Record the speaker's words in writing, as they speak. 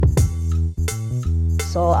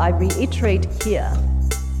So I reiterate here,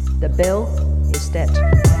 the bill is dead.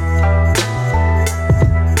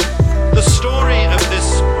 The story of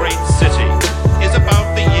this great city is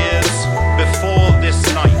about the years before this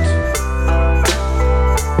night.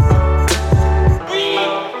 We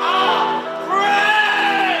are free!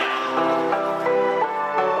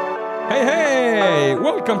 Hey,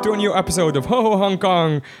 welcome to a new episode of Ho Ho Hong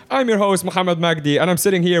Kong. I'm your host, Mohammed Magdi, and I'm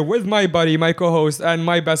sitting here with my buddy, my co-host, and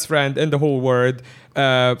my best friend in the whole world.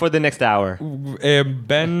 For the next hour.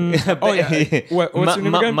 Ben. Oh, yeah. What's your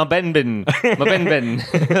name again? Ben.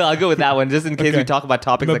 I'll go with that one just in case we talk about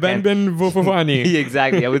topics that can't. Ben Vufufani.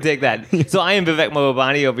 Exactly, I would take that. So I am Vivek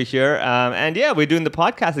Mababani over here. And yeah, we're doing the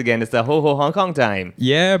podcast again. It's the Ho Ho Hong Kong time.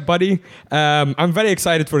 Yeah, buddy. I'm very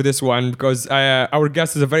excited for this one because our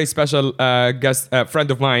guest is a very special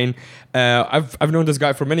friend of mine. I've known this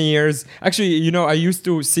guy for many years. Actually, you know, I used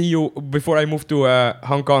to see you before I moved to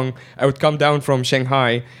Hong Kong. I would come down from Shanghai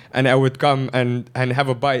and I would come and have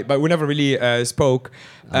a bite, but we never really spoke.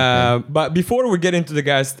 Okay. But before we get into the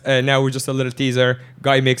guest, now we're just a little teaser.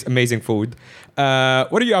 Guy makes amazing food.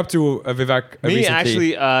 What are you up to, Vivek? Me,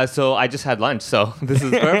 recently? actually, so I just had lunch, so this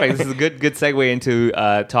is perfect. This is a good segue into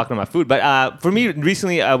talking about food. But for me,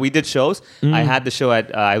 recently, we did shows. I had the show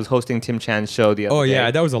I was hosting Tim Chan's show the other day. Oh,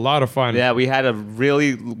 yeah, that was a lot of fun. Yeah, we had a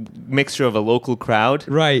really mixture of a local crowd.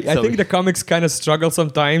 Right. I think the comics kind of struggle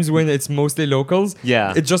sometimes when it's mostly locals.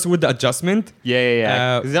 Yeah. It's just with the adjustment.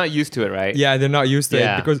 Yeah. He's not used to it, right? Yeah, they're not used to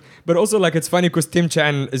it. But also, like, it's funny because Tim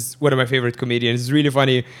Chan is one of my favorite comedians. He's really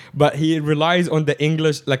funny, but he relies on the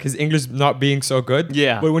English, like his English not being so good.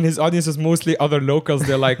 Yeah. But when his audience is mostly other locals,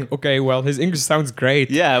 they're like, okay, well, his English sounds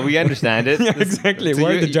great. Yeah, we understand it. Yeah, exactly. So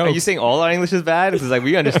Where are the jokes? Are you saying all our English is bad? Because like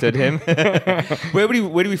we understood him. Where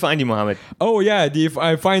do we find you, Mohammed? Oh yeah,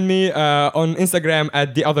 find me on Instagram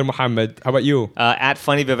at the other Mohammed. How about you? At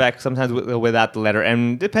Funny Vivek, sometimes without the letter,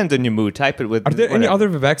 and depends on your mood. Type it with. Are there any other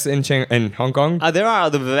Viveks in Hong Kong? There are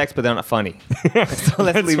other Viveks, but they're not funny. So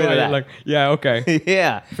let's leave it at that. Like, yeah, okay.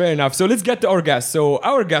 Yeah. Fair enough. So let's get to our guest. So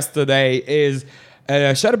our guest today is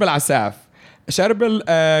Sharib Al-Asaf.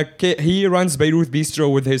 Sharib, he runs Beirut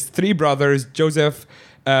Bistro with his three brothers, Joseph,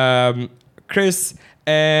 Chris,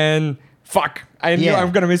 and I know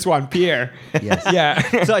I'm going to miss one, Pierre. Yes.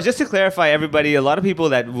 Yeah. So just to clarify, everybody, a lot of people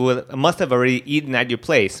that must have already eaten at your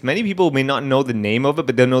place. Many people may not know the name of it,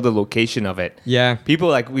 but they'll know the location of it. Yeah. People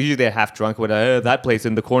like usually they're half drunk with that place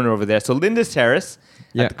in the corner over there. So Linda's Terrace.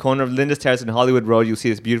 Yeah. At the corner of Linda's Terrace and Hollywood Road, you'll see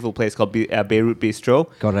this beautiful place called Beirut Bistro.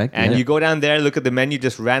 Correct. And you go down there, look at the menu,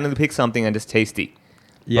 just randomly pick something, and it's tasty.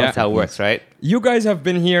 Yeah. That's how it works, right? You guys have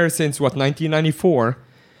been here since, 1994?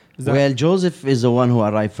 Well, Joseph is the one who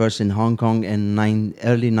arrived first in Hong Kong in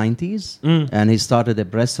early 90s. And he started a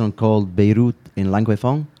restaurant called Beirut in Lang Kwai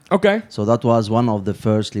Fong. Okay. So that was one of the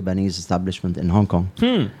first Lebanese establishment in Hong Kong.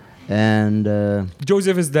 And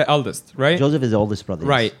Joseph is the eldest, right? Joseph is the oldest brother.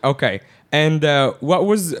 Right, okay. And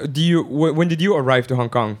when did you arrive to Hong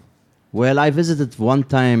Kong? Well, I visited one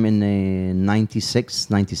time in 96,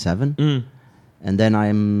 97. And then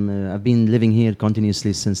I've been living here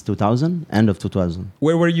continuously since 2000, end of 2000.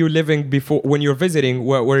 Where were you living before, when you were visiting?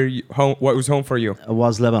 What was home for you? It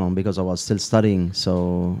was Lebanon because I was still studying.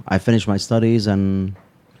 So I finished my studies and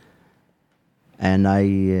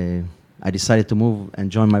I decided to move and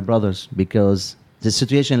join my brothers because the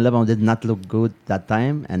situation in Lebanon did not look good that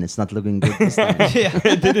time, and it's not looking good this time.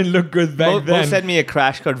 It didn't look good back then. Mo sent me a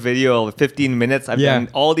crash cart video of 15 minutes. I've done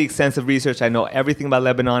all the extensive research. I know everything about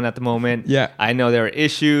Lebanon at the moment. Yeah. I know there are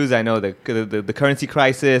issues. I know the currency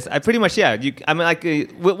crisis. I pretty much, what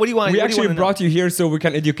do you want? We actually brought you here so we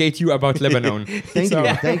can educate you about Lebanon. Thank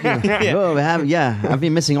you. Oh, I've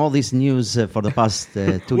been missing all these news for the past 2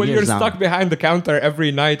 years now. Well, you're stuck behind the counter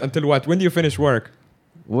every night until what? When do you finish work?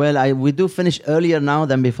 Well, we do finish earlier now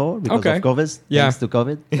than before because of COVID. Thanks to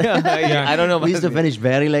COVID. I don't know. We used to finish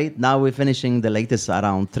very late. Now we're finishing the latest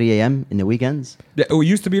around 3 a.m. in the weekends. It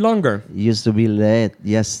used to be longer. Used to be late,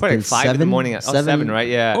 yes. Probably till 5 in the morning. 7, right?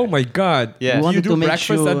 Yeah. Oh my God. Yeah. Do you do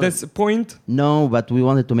breakfast at this point? No, but we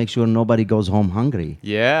wanted to make sure nobody goes home hungry.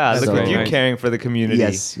 Yeah. Look at you nice. caring for the community.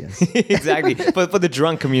 Yes. Exactly. For the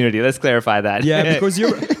drunk community. Let's clarify that. Yeah, because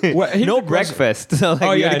you're... no breakfast. So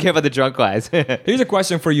we only care about the drunk guys. Here's a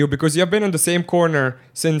question for you because you have been on the same corner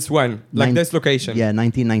since when? This location? Yeah,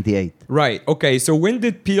 1998. Right. Okay. So when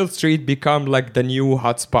did Peel Street become like the new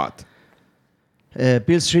hotspot?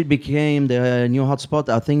 Peel Street became the new hotspot,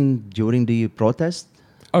 I think, during the protest.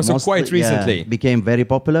 Oh, so quite recently. Became very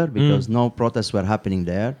popular because no protests were happening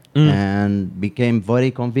there and became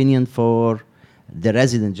very convenient for the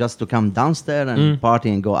resident just to come downstairs and party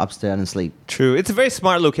and go upstairs and sleep. True. It's a very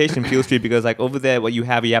smart location, Peel Street, because like over there, what you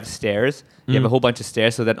have stairs. You have a whole bunch of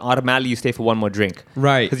stairs, so then automatically you stay for one more drink.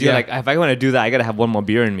 Right, Because you're yeah. like, if I want to do that, I got to have one more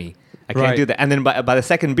beer in me. I can't Right. do that. And then by the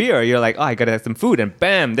second beer, you're like, oh, I got to have some food. And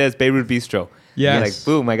bam, there's Beirut Bistro. Yeah. You're Yes. like,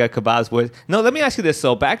 boom, I got kebabs. Boys. No, let me ask you this.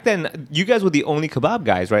 So back then, you guys were the only kebab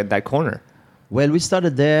guys, right? That corner. Well, we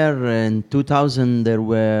started there in 2000. There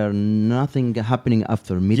were nothing happening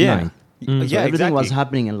after midnight. So Yeah, everything was exactly.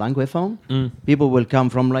 happening in Languefong. People will come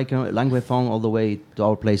from like Languefong all the way to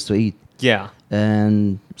our place to eat. Yeah.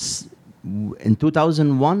 And in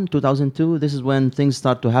 2001, 2002, this is when things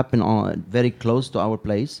start to happen very close to our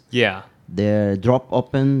place. Yeah. The drop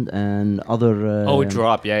opened and other.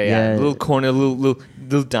 Drop. Yeah. Little corner,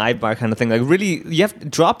 little dive bar kind of thing. Like really,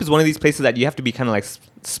 Drop is one of these places that you have to be kind of like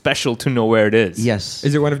special to know where it is. Yes.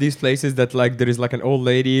 Is it one of these places that like there is like an old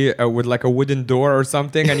lady with like a wooden door or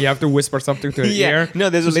something, and you have to whisper something to her Yeah. ear? No,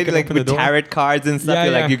 there's so a she lady can like open the with door? tarot cards and stuff. Yeah,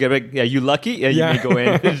 You're yeah. like, you get like, you lucky? Yeah, Yeah. you may go in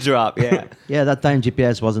and drop. Yeah. Yeah, that time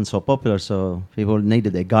GPS wasn't so popular, so people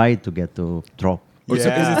needed a guide to get to drop. Or so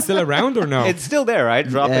Yeah. is it still around or no? It's still there, right?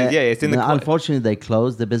 Drop it. Yeah, it's in the no, corner. unfortunately, they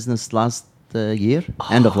closed the business last year,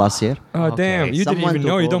 end of last year. Oh Okay. damn! You didn't Someone even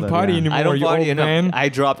know. took You don't over, party yeah. anymore. I don't you party old enough. man. I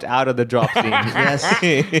dropped out of the drop scene. Yes,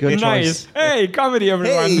 good Nice. choice. Hey, comedy,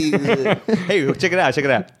 everyone. Hey, check it out. Check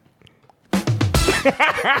it out.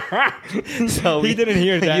 So He didn't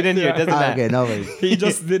hear that. You didn't hear it. Yeah. Doesn't matter. Okay, no worries. He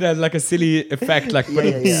just did like a silly effect, like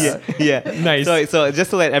Yeah. Nice. So just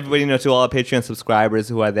to let everybody know, to all our Patreon subscribers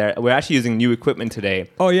who are there, we're actually using new equipment today.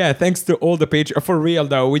 Oh yeah, thanks to all the Patreon. For real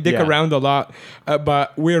though, we dick Yeah. around a lot,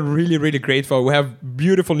 but we're really, really grateful. We have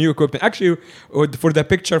beautiful new equipment. Actually, for the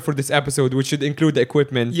picture for this episode, we should include the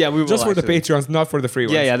equipment. Yeah, we will, just for the actually. Patreons, not for the free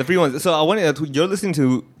ones. Yeah, the free ones. So I wanted to, you're listening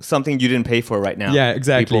to something you didn't pay for right now. Yeah,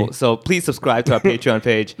 exactly. People. So please subscribe to our Patreon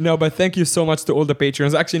page. No, but thank you so much to all the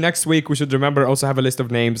Patreons. Actually, next week we should remember also have a list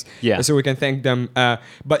of names, Yeah. so we can thank them.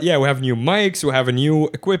 But yeah, we have new mics, we have a new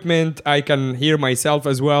equipment. I can hear myself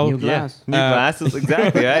as well. New glass. New glasses,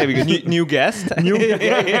 exactly. Right? We got new guest. New-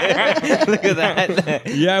 Look at that.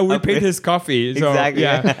 Yeah, we paid his coffee. So, Exactly.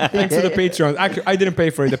 Yeah, thanks to the Patreons. Actually, I didn't pay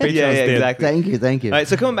for it. The Patreons Yeah, did. exactly. Thank you. All right,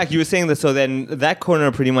 so coming back, you were saying that. So then that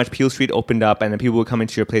corner, pretty much, Peel Street opened up, and then people would come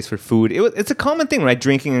into your place for food. It's a common thing, right?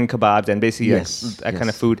 Drinking and kebabs, and basically Yes, that kind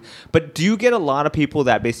yes. of food. But do you get a lot of people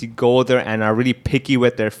that basically go there and are really picky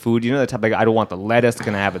with their food? You know, the type like, I don't want the lettuce,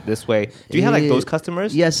 can I have it this way? Do you have like those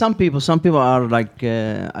customers? Yeah, some people are like,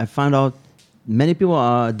 I found out many people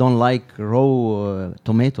don't like raw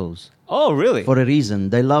tomatoes Oh, really? for a reason.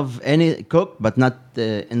 They love any cooked, but not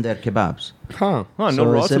in their kebabs. Huh. Oh, no So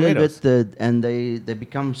raw it's a little tomatoes. bit, and they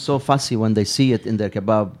become so fussy when they see it in their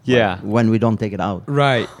kebab. Yeah. When we don't take it out.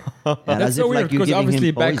 Right. And That's as so if, weird like, you're because giving obviously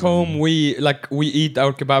him back poison. home we eat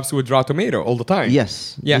our kebabs with raw tomato all the time.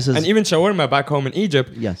 Yes. Yeah, This is- and even shawarma back home in Egypt.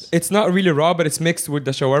 Yes. It's not really raw, but it's mixed with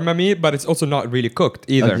the shawarma meat, but it's also not really cooked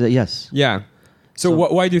either. Yes. Yeah. So,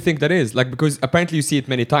 why do you think that is? Like because apparently you see it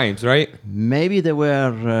many times, right? Maybe they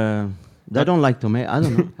were. They don't like tomato. I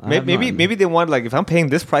don't know. I have no idea. Maybe they want like, if I'm paying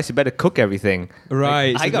this price, you better cook everything.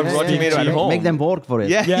 Right. I So got this raw is tomato at cheap. home. Make them work for it.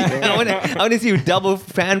 Yeah, Yeah. I want to see you double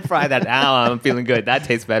fan fry that. I'm feeling good. That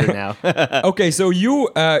tastes better now. Okay, so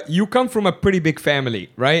you come from a pretty big family,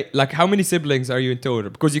 right? Like how many siblings are you in total?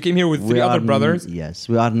 Because you came here with We three are other brothers. Yes,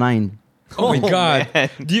 we are 9. Oh my god. man.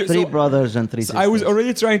 Do you, Three so- brothers and 3 so sisters. I was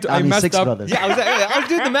already trying to. I, I mean, messed 6 up. brothers. Yeah, I was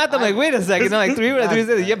doing the math. I'm like, wait a second. I'm like, three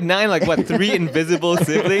sisters. You have 9, like what? 3 invisible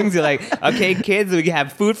siblings. You're like, okay, kids, we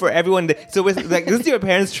have food for everyone. So with, like, this is your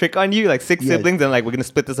parents' trick on you, like 6 Yes. siblings, and like we're gonna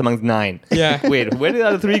split this amongst 9. Yeah. Wait, where did the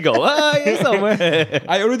other 3 go? Oh, you're somewhere.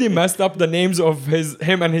 I already messed up the names of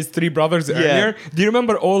him and his 3 brothers earlier. Do you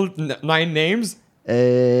remember all 9 names?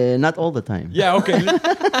 Not all the time. Yeah. Okay.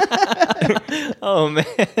 Oh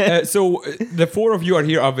man. So the 4 of you are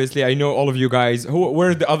here. Obviously, I know all of you guys. Where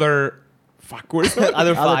are the other? Fuck. Where's the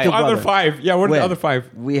Other 5. two other brothers. 5? Yeah. Where are the Well, other 5?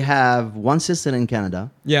 We have 1 sister in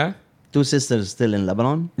Canada, Yeah. 2 sisters still in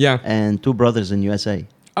Lebanon, Yeah. and 2 brothers in USA.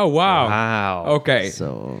 Oh wow. Wow. Okay.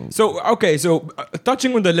 So So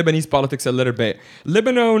touching on the Lebanese politics a little bit,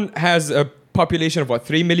 Lebanon has a population of what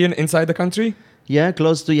 3 million inside the country yeah,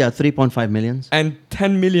 close to 3.5 million. and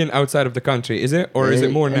 10 million outside of the country. Is it or is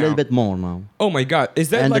it more a now? little bit more now, Oh my God! Is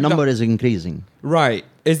that and like the number is increasing. right?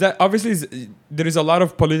 Is that obviously there is a lot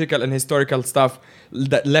of political and historical stuff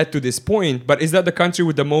that led to this point, but is that the country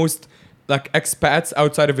with the most like expats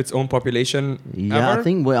outside of its own population Yeah, ever? I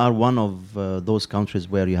think we are one of those countries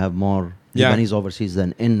where you have more Yeah. Lebanese overseas than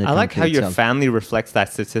in the I like how country your itself. family reflects that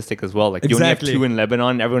statistic as well. Like you only Exactly. have 2 in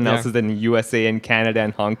Lebanon, everyone else Yeah. is in USA and Canada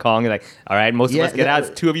and Hong Kong. You're like, all right, most of us get out,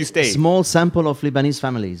 2 of you stay. Small sample of Lebanese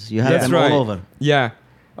families. You have That's them right. all over. Yeah.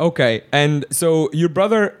 Okay. And so your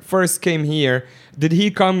brother first came here. Did he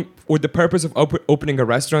come with the purpose of opening a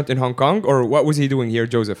restaurant in Hong Kong, or what was he doing here,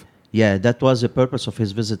 Joseph? Yeah, that was the purpose of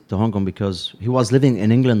his visit to Hong Kong because he was living in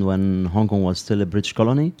England when Hong Kong was still a British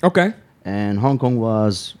colony, Okay. and Hong Kong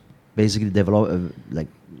was basically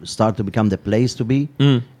start to become the place to be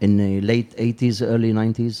in the late 80s, early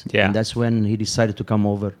 90s. Yeah. And that's when he decided to come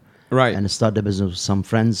over Right. and start the business with some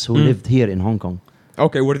friends who lived here in Hong Kong.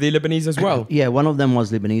 Okay. Were they Lebanese as well? Yeah, one of them was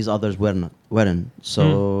Lebanese, others weren't.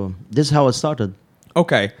 So this is how it started.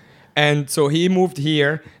 Okay. And so he moved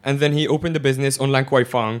here, and then he opened the business on Lang Kwai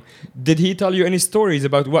Fong. Did he tell you any stories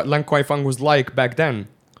about what Lang Kwai Fong was like back then?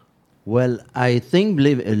 Well, I think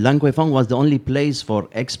Lang Kwai Fong was the only place for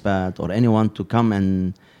expat or anyone to come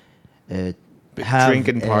and have drink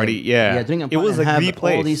and party, yeah. drink and It party was and like have the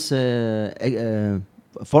place. all these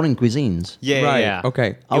foreign cuisines. Yeah, Right. yeah. Okay.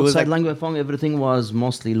 It was Outside like- Lang Kwai Fong, everything was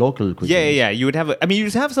mostly local cuisine. Yeah. You would have, you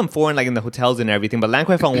just have some foreign like in the hotels and everything, but Lang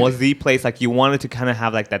Kwai Fong was the place like you wanted to kind of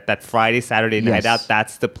have like that Friday, Saturday night Yes. out.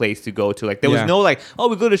 That's the place to go to. Like there was Yeah. no like, oh,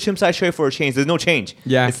 we go to Shim Sai Shui for a change. There's no change.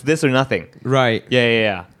 Yeah. It's this or nothing. Right.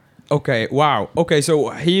 Yeah. Okay. Wow. Okay. So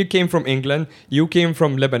he came from England. You came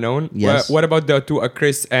from Lebanon. Yes. What about the two,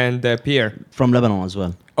 Chris and Pierre? From Lebanon as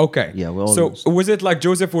well. Okay. Yeah, we all So used- was it like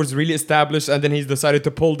Joseph was really established, and then he's decided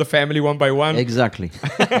to pull the family one by one? Exactly.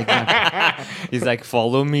 He's like,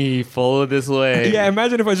 follow me, follow this way. Yeah.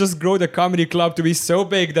 Imagine if I just grow the comedy club to be so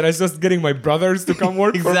big that I was just getting my brothers to come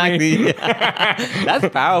work for me. Exactly. That's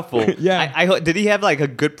powerful. Yeah. Did he have like a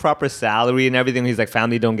good proper salary and everything? He's like,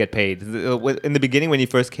 family don't get paid. In the beginning, when he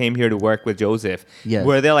first came here to work with Joseph, Yes.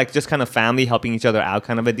 were they like just kind of family helping each other out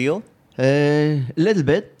kind of a deal? A little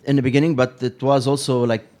bit in the beginning, but it was also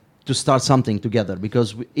like to start something together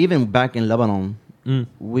because even back in Lebanon,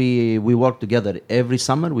 we worked together every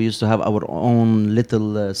summer. We used to have our own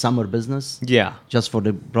little summer business Yeah. just for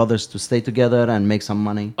the brothers to stay together and make some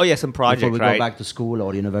money Oh yeah, some project, before we right? go back to school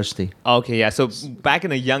or university. Okay, yeah. So back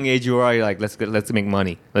in a young age, you were already like, let's make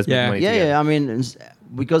money. Let's Yeah. make money. Yeah, together. yeah. I mean,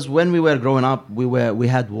 because when we were growing up, we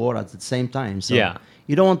had war at the same time. So Yeah.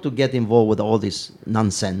 you don't want to get involved with all this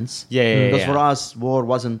nonsense. Yeah. Because for us, war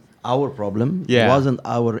wasn't our problem. Yeah. It wasn't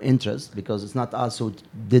our interest because it's not us who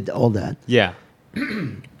did all that. Yeah.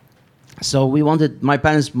 So my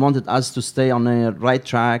parents wanted us to stay on the right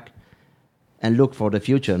track and look for the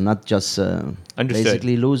future, not just Understood.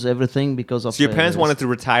 basically lose everything because of. So your parents wanted to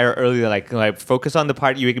retire early, like focus on the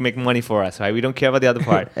part you can make money for us, right? We don't care about the other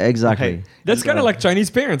part. Exactly. Right. That's kind of like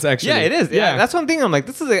Chinese parents, actually. Yeah, it is. Yeah, that's one thing. I'm like,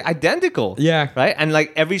 this is identical. Yeah. Right? And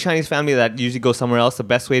like every Chinese family that usually goes somewhere else, the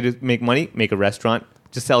best way to make money, make a restaurant,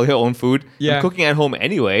 just sell your own food. Yeah. I'm cooking at home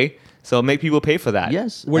anyway, so make people pay for that.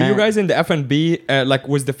 Yes. Were you and- guys in the F&B? Like,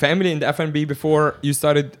 was the family in the F&B before you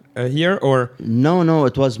started here, or? No,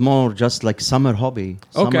 it was more just like summer hobby,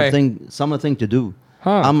 Okay. summer thing to do.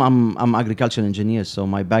 Huh. I'm agricultural engineer, so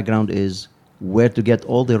my background is where to get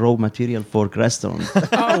all the raw material for restaurants.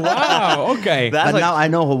 Oh wow! Okay. That's but like- now I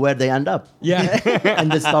know where they end up. Yeah. In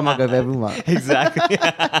the stomach of everyone. Exactly.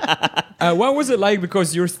 What was it like?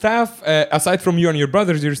 Because your staff, aside from you and your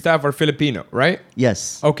brothers, your staff are Filipino, right?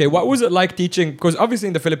 Yes. Okay. What was it like teaching? Because obviously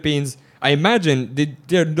in the Philippines, I imagine they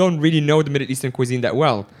don't really know the Middle Eastern cuisine that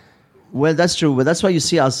well. Well, that's true. But that's why you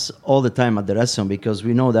see us all the time at the restaurant because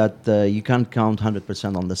we know that you can't count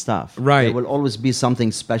 100% on the staff. Right. There will always be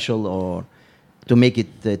something special or to make it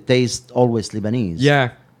taste always Lebanese. Yeah.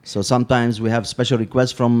 So sometimes we have special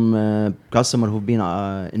requests from customers who've been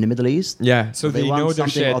in the Middle East. Yeah. So they want know their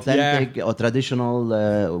something shit. authentic or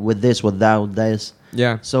traditional with this, without this.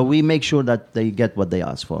 Yeah. So we make sure that they get what they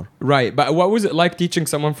ask for. Right. But what was it like teaching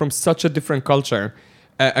someone from such a different culture,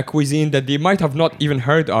 a cuisine that they might have not even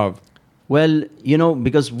heard of? Well,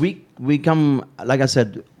 because we come, like I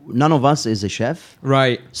said, none of us is a chef.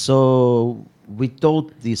 Right. So we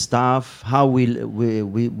taught the staff how we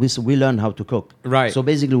learn how to cook. Right. So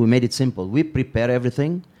basically, we made it simple. We prepare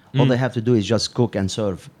everything. All they have to do is just cook and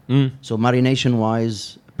serve. So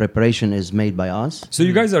marination-wise, preparation is made by us. So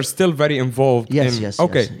you guys are still very involved. Yes.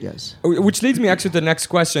 Okay. Yes. Which leads me actually to the next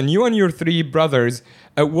question. You and your three brothers,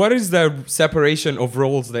 what is the separation of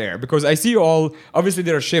roles there? Because I see you all, obviously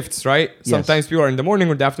there are shifts, right? Yes. Sometimes people are in the morning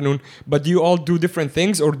or the afternoon, but do you all do different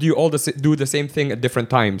things or do you all do the same thing at different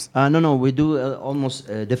times? No, we do almost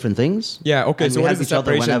different things. Yeah, okay. And So we what is help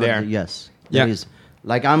the each other separation whenever there? Yes. Yeah. There is.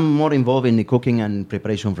 Like I'm more involved in the cooking and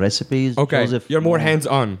preparation of recipes. Okay. Joseph, You're more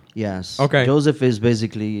hands-on. Yes. Okay. Joseph is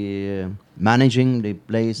basically managing the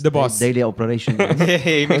place, The boss. daily operation.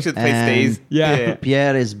 Hey, make sure the place And stays. Yeah.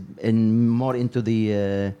 Pierre is more into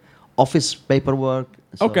the office paperwork.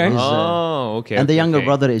 So Okay. he's, Oh, okay. and the okay, younger okay.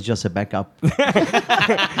 brother is just a backup.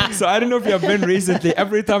 So I don't know if you have been recently.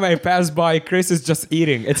 Every time I pass by, Chris is just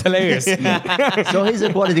eating. It's hilarious. So he's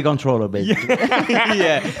a quality controller, basically.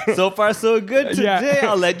 Yeah. So far, so good. Yeah. Today,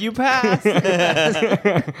 I'll let you pass.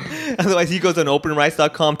 Otherwise, he goes on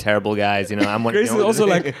openrice.com. Terrible guys. You know, I'm one. Chris is also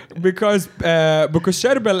like because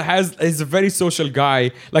Sherbel is a very social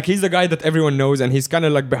guy. Like he's the guy that everyone knows, and he's kind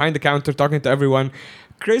of like behind the counter talking to everyone.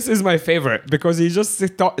 Chris is my favorite because he just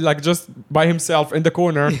just by himself in the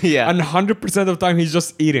corner. Yeah. And 100% of the time he's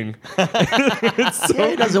just eating. Yeah,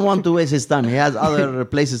 he doesn't want to waste his time. He has other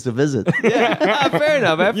places to visit. Yeah, fair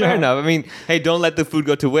enough. Fair Yeah. enough. I mean, hey, don't let the food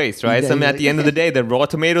go to waste, right? Yeah, Some at the end of the day, the raw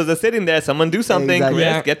tomatoes are sitting there. Someone do something. Exactly.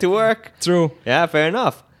 Chris, Yeah. get to work. True. Yeah, fair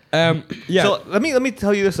enough. Yeah. So let me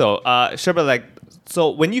tell you this though, Sherbel, like, so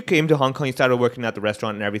when you came to Hong Kong, you started working at the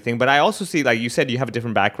restaurant and everything. But I also see, like you said, you have a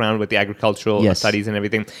different background with the agricultural Yes. studies and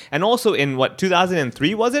everything. And also in what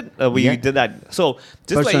 2003 was it? We Yeah. did that. So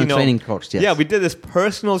just let Personal you know, training course, yes. Yeah, we did this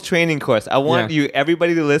personal training course. I want Yeah. you,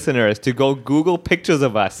 everybody, the listeners, to go Google pictures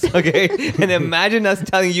of us, okay, and imagine us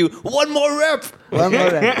telling you one more rep. One more,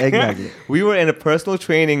 exactly. We were in a personal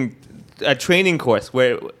training course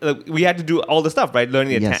where we had to do all the stuff, right?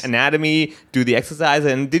 Learning the Yes. anatomy, do the exercise,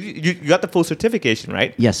 and did you got the full certification,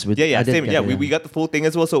 right? Yes, Yeah, I did same. get Yeah, it, we got the full thing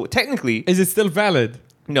as well. So technically, Is it still valid?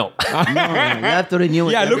 no. No, you have to renew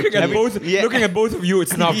it. Yeah, every looking two at years. both Yeah. looking at both of you,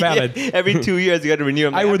 it's not valid. Yeah, every 2 years, you got to renew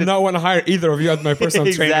them. I would not want to hire either of you as my personal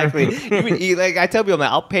exactly. trainer. Like I tell people, man,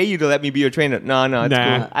 I'll pay you to let me be your trainer. No, it's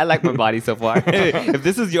Nah. cool. I like my body so far. If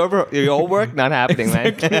this is your work, not happening,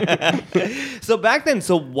 man. So back then,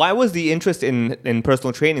 so why was the interest in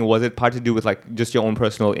personal training? Was it part to do with like just your own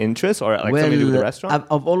personal interest, or like something to do with the restaurant?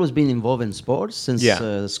 I've always been involved in sports since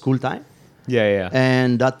Yeah. school time. Yeah.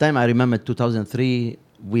 And that time, I remember 2003,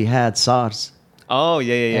 we had SARS. Oh,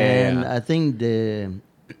 yeah. And I think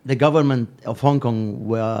the government of Hong Kong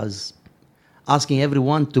was asking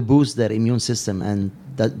everyone to boost their immune system. And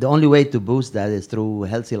the only way to boost that is through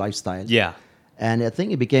healthy lifestyle. Yeah. And I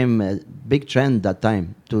think it became a big trend that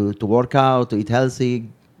time to work out, to eat healthy,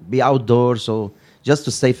 be outdoors, so just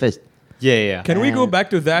to stay fit. Yeah. Can we go back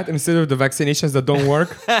to that instead of the vaccinations that don't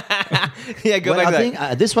work? Yeah, go Well, back I to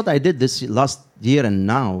think this is what I did this last year and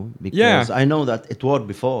now because Yeah. I know that it worked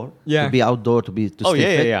before Yeah. to be outdoor, to Oh,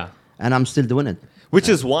 stay fit, yeah. and I'm still doing it. Which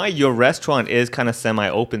is why your restaurant is kind of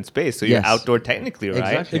semi-open space, so you're Yes. outdoor technically, right?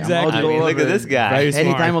 Exactly. I'm Exactly. I mean, outdoor, look at this guy. Very Any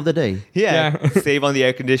smart. time of the day. Yeah. Yeah. Save on the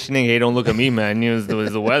air conditioning. Hey, don't look at me, man. It was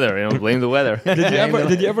the weather. You know, blame the weather.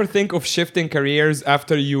 Did you ever think of shifting careers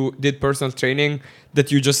after you did personal training, that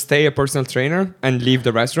you just stay a personal trainer and leave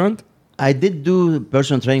the restaurant? I did do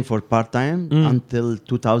personal training for part-time until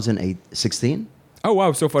 2016. Oh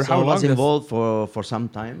wow! So for So how I long? was involved for some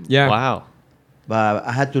time. Yeah. Wow. But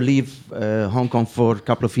I had to leave Hong Kong for a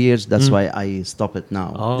couple of years. That's why I stopped it now.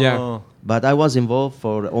 Oh. Yeah. But I was involved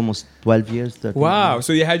for almost 12 years. 13 Wow! years.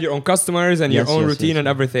 So you had your own customers and your Yes, own yes, routine yes. and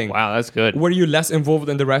everything. Wow, that's good. Were you less involved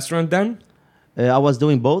in the restaurant then? I was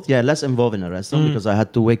doing both. Yeah, less involved in the restaurant because I had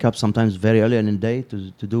to wake up sometimes very early in the day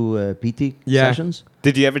to do PT Yeah. sessions.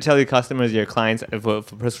 Did you ever tell your customers, your clients, for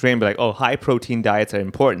personal training, be like, oh, high protein diets are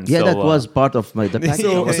important? Yeah, so, that was part of the package.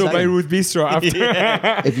 I was So by saying. Root Bistro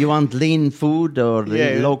after. If you want lean food or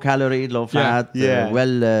Yeah. low calorie, low fat, Yeah.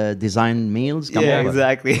 well designed meals, come Yeah, over.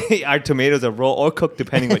 exactly. Our tomatoes are raw or cooked,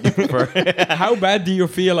 depending what you prefer. How bad do you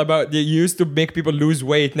feel about you used to make people lose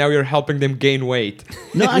weight? Now you're helping them gain weight.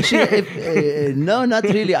 No, actually, no, not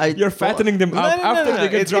really. You're fattening them up after they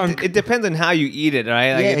get drunk. It depends on how you eat it,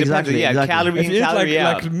 right? Like, Yeah, it depends exactly, on, exactly. calorie If in, you eat calorie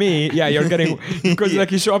out. like me, yeah, you're getting because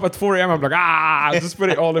like you show up at 4 a.m. I'm like just put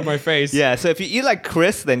it all in my face. Yeah, so if you eat like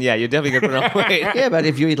Chris, then yeah, you're definitely gonna put on weight. Yeah, but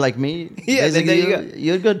if you eat like me, Yeah, then basically there you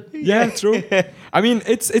you're good. Yeah, true. I mean,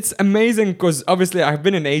 it's amazing because obviously I've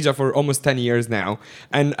been in Asia for almost 10 years now,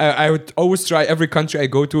 and I would always try every country I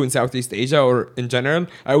go to in Southeast Asia or in general.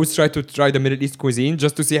 I always try to try the Middle East cuisine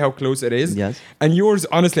just to see how close it is. Yes. And yours,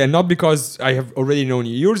 honestly, and not because I have already known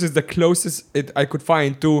you, yours is the closest I could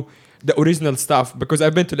find to the original stuff because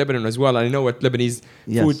I've been to Lebanon as well and I know what Lebanese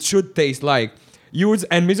Yes. food should taste like. Yours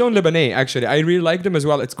and Maison Lebanais, actually, I really like them as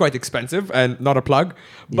well. It's quite expensive and not a plug,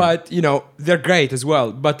 but you know they're great as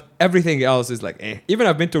well. But everything else is like, eh. Even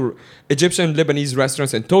I've been to Egyptian Lebanese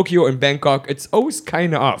restaurants in Tokyo and Bangkok. It's always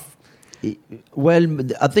kind of off. Well,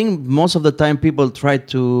 I think most of the time people try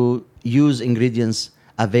to use ingredients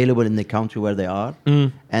available in the country where they are.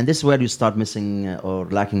 And this is where you start missing or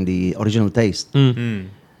lacking the original taste.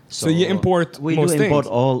 So you import we most do import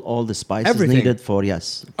things? all the spices Everything? needed for Oh,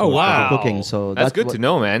 for wow. cooking. So that's good what- to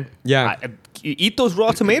know, man. Yeah. You eat those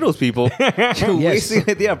raw tomatoes, people. You're wasting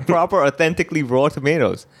it. They are proper, authentically raw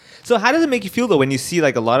tomatoes. So how does it make you feel though when you see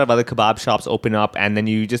like a lot of other kebab shops open up and then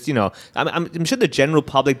you just, I'm sure the general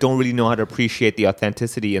public don't really know how to appreciate the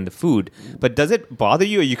authenticity in the food. But does it bother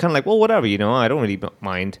you? Or you kind of like, well, whatever, I don't really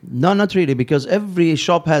mind. No, not really, because every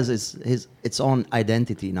shop has its own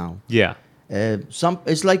identity now. Yeah.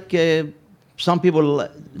 It's like some people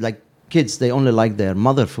like kids, they only like their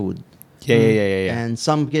mother food. Yeah. And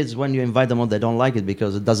some kids, when you invite them out, they don't like it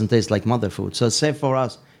because it doesn't taste like mother food. So same for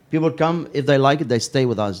us. People come, if they like it, they stay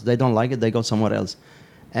with us. They don't like it, they go somewhere else.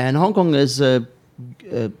 And Hong Kong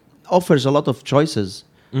offers a lot of choices.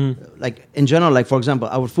 Like in general, like for example,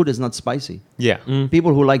 our food is not spicy. Yeah.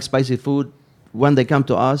 People who like spicy food, when they come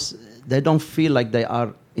to us, they don't feel like they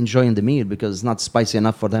are enjoying the meal because it's not spicy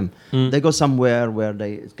enough for them. They go somewhere where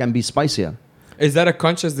it can be spicier. Is that a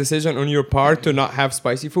conscious decision on your part to not have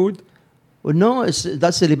spicy food? Well, no, that's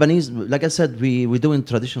the Lebanese. Like I said, we're doing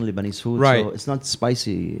traditional Lebanese food, Right. so it's not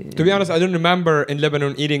spicy. To be honest, I don't remember in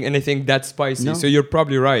Lebanon eating anything that spicy. No. So you're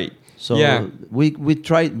probably right. So yeah. we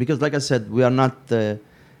try, because like I said, we are not.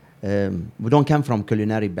 We don't come from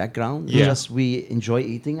culinary background. Yeah. We enjoy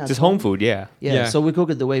eating. At Just home food, yeah. Yeah, so we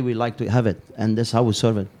cook it the way we like to have it, and that's how we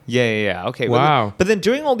serve it. Yeah. Okay. Wow. But then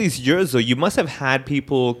during all these years, though, you must have had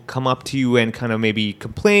people come up to you and kind of maybe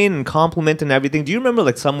complain and compliment and everything. Do you remember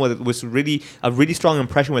like someone was really a really strong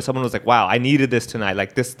impression where someone was like, "Wow, I needed this tonight.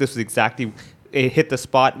 Like this was exactly." It hit the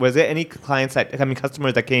spot. Was there any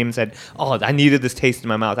customers that came and said, "Oh, I needed this taste in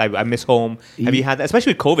my mouth. I miss home." Have you had that?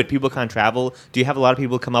 Especially with COVID, people can't travel. Do you have a lot of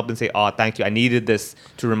people come up and say, "Oh, thank you. I needed this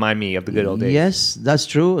to remind me of the good old days"? Yes, that's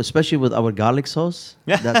true, especially with our garlic sauce.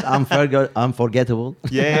 That's unforgettable.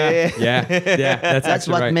 Yeah. That's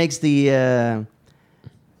actually what right. makes the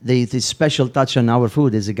special touch on our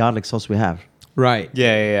food is the garlic sauce we have. Right.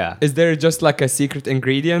 Yeah. Is there just like a secret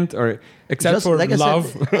ingredient or except Just for like I love?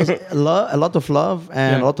 said, it's a lot of love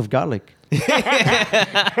and Yeah. a lot of garlic.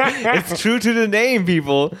 It's true to the name,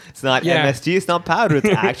 people. It's not Yeah. MSG. It's not powder. It's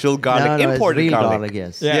actual garlic, No, it's imported real garlic.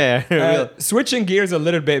 yes. Yeah, real. Switching gears a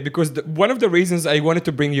little bit because one of the reasons I wanted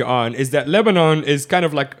to bring you on is that Lebanon is kind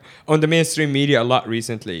of like on the mainstream media a lot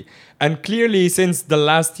recently. And clearly since the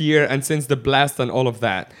last year and since the blast and all of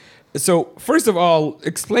that. So first of all,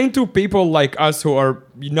 explain to people like us who are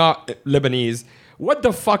not Lebanese, what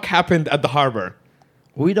the fuck happened at the harbor?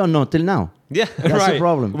 We don't know till now. Yeah, That's Right. the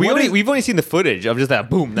problem. We've only seen the footage of just that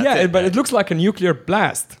boom. That's Yeah, it. but it looks like a nuclear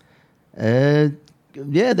blast.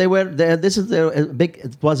 Yeah, they were there. This is the big.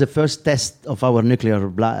 It was the first test of our nuclear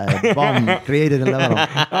bomb created in Lebanon.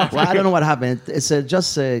 Well, I don't know what happened. It's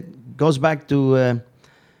just goes back to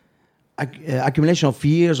accumulation of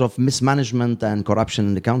years of mismanagement and corruption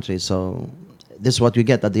in the country. So this is what we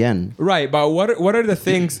get at the end. Right, but what are the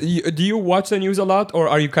things? Do you watch the news a lot, or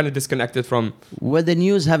are you kind of disconnected from? Well, the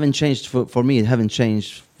news haven't changed for me. It haven't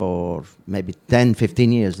changed for maybe 10,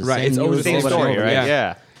 15 years. The Right, same it's always news the same over and story, over, right?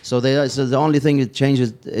 yeah. So the only thing that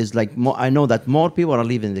changes is like more, I know that more people are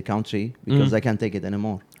leaving the country because they can't take it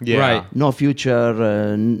anymore. Yeah. Right. No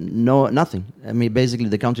future, no nothing. I mean, basically,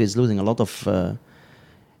 the country is losing a lot of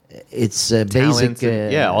its basic. Talents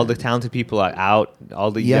and- all the talented people are out.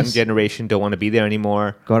 All the young Yes. generation don't want to be there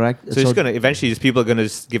anymore. Correct. So it's gonna eventually, just people are gonna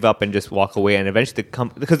just give up and just walk away, and eventually,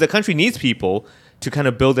 because the country needs people to kind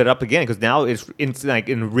of build it up again. Because now it's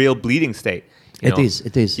in real bleeding state. you It know? is.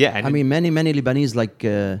 It is. Yeah, and I mean, many Lebanese, like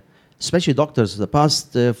especially doctors, the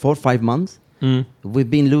past 4 or 5 months, we've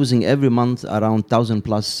been losing every month around 1,000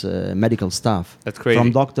 plus medical staff. That's crazy. From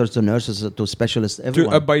doctors to nurses to specialists,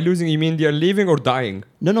 everyone. By losing, you mean they're leaving or dying?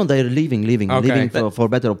 No, they're leaving Okay. for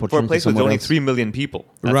better For a opportunities. place with somewhere only else. 3 million people,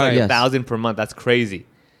 that's Right. like Yes. 1,000 per month. That's crazy.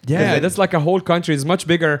 Yeah, that's like a whole country. It's much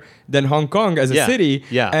bigger than Hong Kong as a Yeah, city.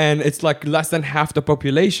 yeah. And it's like less than half the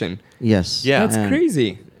population. Yes. Yeah. That's And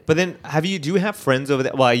crazy. But then, do you have friends over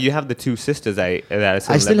there? Well, you have the 2 sisters. I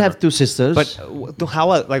still have 2 sisters. But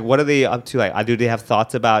what are they up to? Like, do they have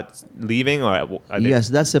thoughts about leaving, or are they, Yes,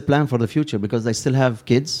 that's the plan for the future because they still have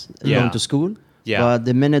kids Yeah. going to school. Yeah. But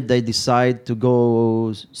the minute they decide to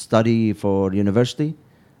go study for university,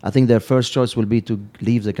 I think their first choice will be to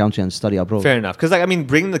leave the country and study abroad. Fair enough. Because, like, I mean,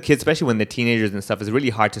 bringing the kids, especially when they're teenagers and stuff, is really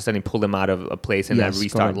hard to suddenly pull them out of a place and then Yes,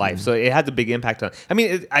 restart correct, life. yeah. So it has a big impact on. I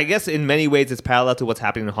mean, I guess in many ways it's parallel to what's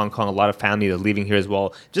happening in Hong Kong. A lot of families are leaving here as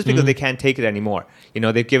well, just because they can't take it anymore. You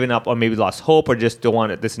know, they've given up or maybe lost hope or just don't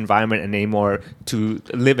want this environment anymore to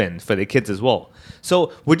live in for their kids as well.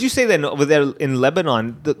 So would you say that over there in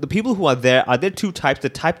Lebanon, the people who are there two types? The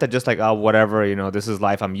type that just like, oh, whatever, you know, this is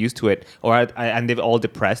life, I'm used to it, and they're all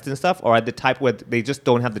depressed and stuff, or are the type where they just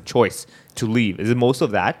don't have the choice to leave? Is it most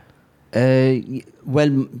of that?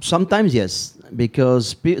 Well, sometimes yes,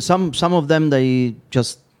 because some of them they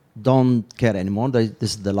just don't care anymore. This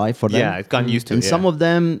is the life for them. Yeah, it's gotten used to and it. some of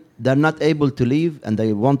them they're not able to leave and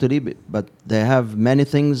they want to leave, but they have many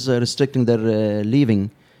things restricting their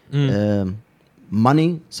leaving.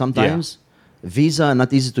 Money sometimes, visa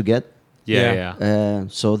not easy to get. Yeah.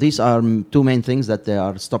 So these are two main things that they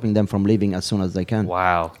are stopping them from leaving as soon as they can.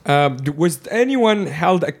 Wow. Was anyone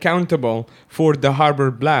held accountable for the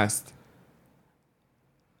harbor blast?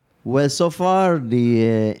 Well, so far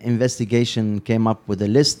the investigation came up with a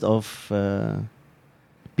list of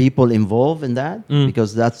people involved in that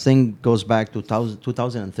because that thing goes back to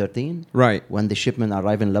 2013, Right. when the shipment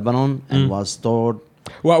arrived in Lebanon and was stored.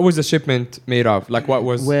 What was the shipment made of? Like what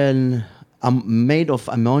was? Well, made of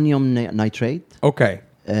ammonium nitrate. Okay.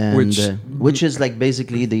 And, which is like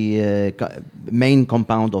basically the main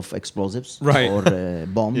compound of explosives Right. or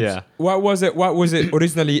bombs. Yeah. What was it? What was it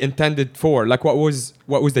originally intended for? Like what was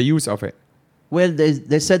the use of it? Well,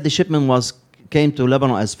 they said the shipment came to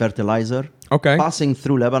Lebanon as fertilizer, Okay. passing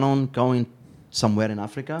through Lebanon, going somewhere in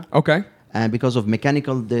Africa. Okay. And because of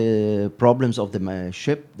mechanical problems of the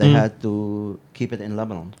ship, they had to keep it in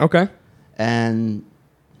Lebanon. Okay. And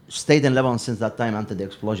stayed in Lebanon since that time until the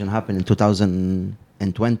explosion happened in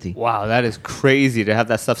 2020. Wow, that is crazy to have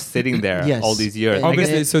that stuff sitting there Yes. all these years.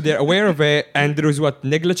 Obviously, so they're aware of it, and there was what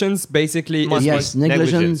negligence basically. Must- Is Yes,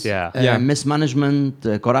 negligence, negligence, yeah. Yeah. mismanagement,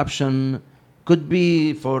 corruption. Could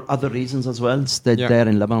be for other reasons as well. Stayed Yeah. there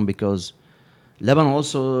in Lebanon because Lebanon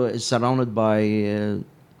also is surrounded by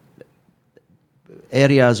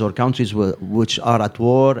areas or countries which are at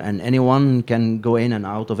war, and anyone can go in and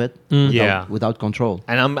out of it Yeah. without control.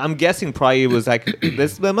 And I'm guessing probably it was like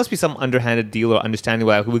there must be some underhanded deal or understanding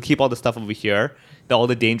where we'll keep all the stuff over here, all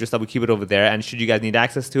the dangerous stuff, we keep it over there, and should you guys need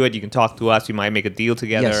access to it, you can talk to us, we might make a deal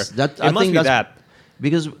together. Yes, it must be that.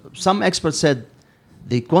 because some experts said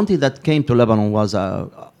the quantity that came to Lebanon was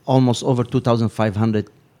almost over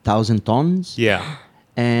 2,500,000 tons. Yeah.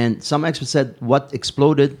 And some experts said what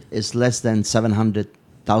exploded is less than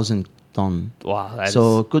 700,000 ton. Wow. that So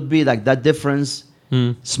is- it could be like that difference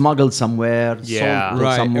smuggled somewhere, Yeah. sold to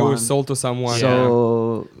Right. someone. It was sold to someone.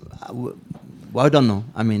 So I don't know.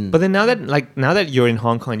 I mean, But then now that you're in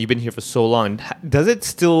Hong Kong, you've been here for so long, does it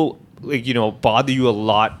still bother you a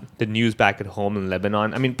lot, the news back at home in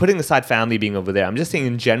Lebanon? I mean, putting aside family being over there, I'm just saying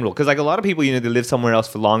in general, because like a lot of people, they live somewhere else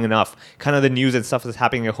for long enough, kind of the news and stuff that's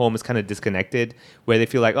happening at home is kind of disconnected, where they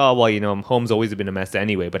feel like, oh, well, home's always been a mess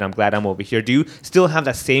anyway, but I'm glad I'm over here. Do you still have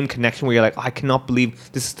that same connection where you're like, oh, I cannot believe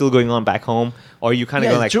this is still going on back home? Or are you kind of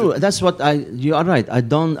yeah, going like... true. That's what you are right.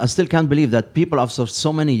 I still can't believe that people after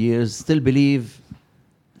so many years still believe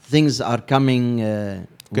things are coming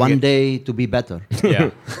one get- day to be better. Yeah.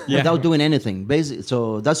 Without doing anything.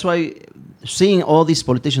 So that's why seeing all these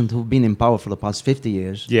politicians who've been in power for the past 50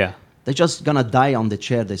 years, Yeah. they're just gonna die on the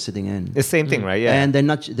chair they're sitting in. It's the same thing, right? Yeah. And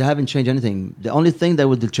they haven't changed anything. The only thing they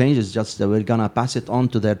will change is just they will gonna pass it on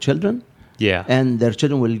to their children, yeah. and their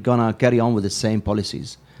children will gonna carry on with the same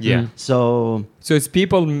policies. yeah. So So it's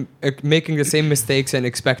people making the same mistakes and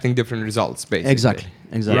expecting different results, basically. exactly.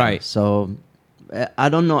 Right. So I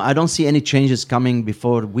don't know. I don't see any changes coming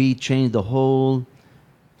before we change the whole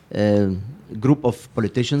group of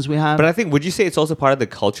politicians we have. But I think, would you say it's also part of the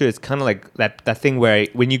culture? It's kind of like that thing where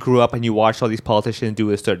when you grew up and you watched all these politicians do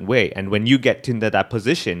it a certain way, and when you get into that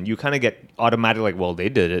position, you kind of get automatically like, well, they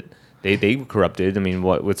did it. They corrupted. I mean,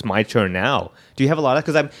 what's my turn now? Do you have a lot of...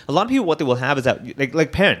 Because a lot of people, what they will have is that,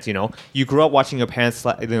 like parents, you grew up watching your parents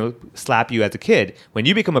slap you as a kid. When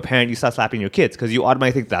you become a parent, you start slapping your kids because you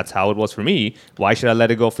automatically think that's how it was for me. Why should I let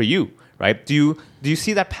it go for you? Right? Do you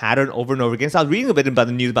see that pattern over and over again? So I was reading a bit about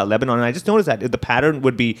the news about Lebanon, and I just noticed that the pattern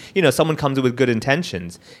would be, someone comes in with good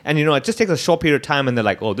intentions, and it just takes a short period of time, and they're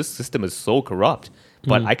like, oh, this system is so corrupt,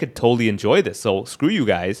 but I could totally enjoy this. So screw you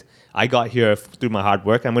guys. I got here through my hard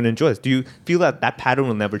work. I'm going to enjoy this. Do you feel that pattern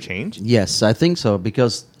will never change? Yes, I think so,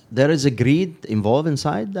 because there is a greed involved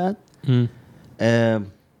inside that.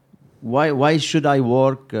 why should I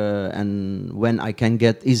work and when I can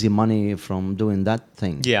get easy money from doing that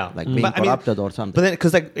thing? Yeah. Like being But, I mean, corrupted or something. But then,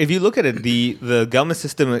 because like if you look at it, the government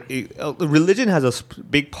system, religion has a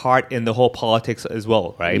big part in the whole politics as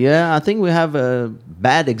well, right? Yeah, I think we have a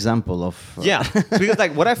bad example of. Yeah, because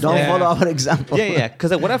like what I Don't find, follow our example. yeah, because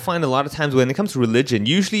like, what I find a lot of times when it comes to religion,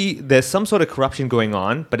 usually there's some sort of corruption going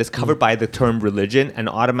on, but it's covered by the term religion, and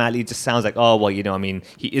automatically it just sounds like, oh well, I mean,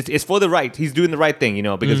 it's for the right, he's doing the right thing,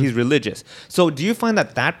 because he's religious. So do you find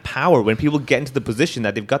that power when people get into the position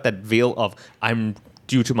that they've got that veil of I'm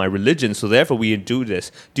due to my religion, so therefore we do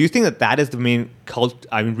this. Do you think that is the main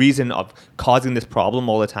reason of causing this problem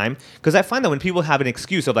all the time? Because I find that when people have an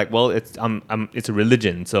excuse of like, well, it's a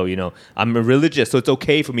religion, so I'm a religious, so it's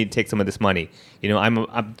okay for me to take some of this money.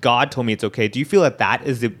 God told me it's okay. Do you feel that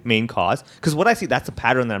is the main cause? Because what I see, that's a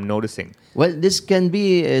pattern that I'm noticing. Well, this can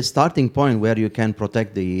be a starting point where you can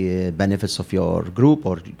protect the benefits of your group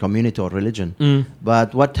or community or religion.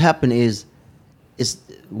 But what happened is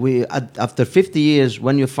after 50 years,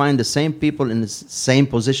 when you find the same people in the same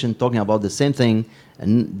position talking about the same thing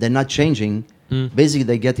and they're not changing, basically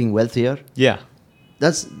they're getting wealthier. Yeah.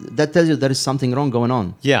 That tells you there is something wrong going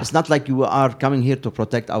on. Yeah. It's not like you are coming here to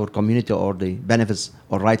protect our community or the benefits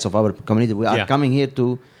or rights of our community. We are coming here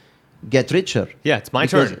to get richer. Yeah, it's my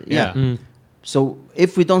turn. Yeah. So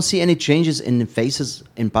if we don't see any changes in the faces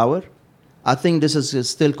in power, I think this is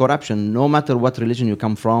still corruption, no matter what religion you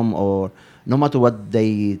come from or no matter what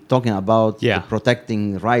they talking about,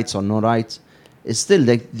 protecting rights or no rights. It's still,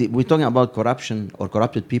 we're talking about corruption or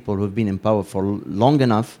corrupted people who've been in power for long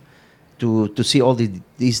enough to see all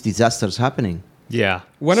these disasters happening. Yeah.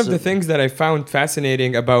 One of the things that I found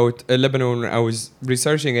fascinating about Lebanon when I was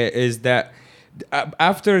researching it is that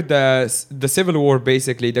after the civil war,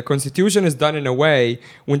 basically, the constitution is done in a way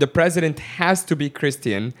when the president has to be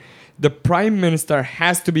Christian, the prime minister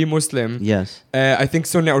has to be Muslim. Yes. I think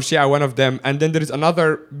Sunni or Shia, one of them. And then there is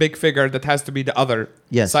another big figure that has to be the other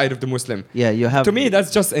side of the Muslim. Yeah, you have... To me,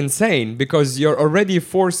 that's just insane because you're already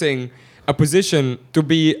forcing a position to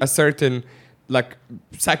be a certain like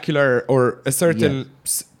secular or a certain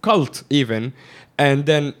cult even. And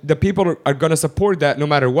then the people are going to support that no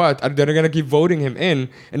matter what. And they're going to keep voting him in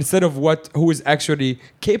instead of who is actually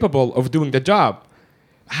capable of doing the job.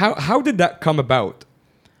 How did that come about?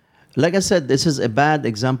 Like I said, this is a bad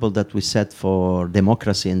example that we set for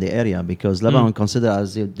democracy in the area because Lebanon considered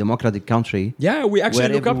as a democratic country. Yeah, we actually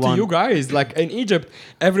look up to you guys. Like in Egypt,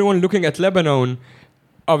 everyone looking at Lebanon,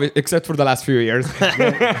 except for the last few years.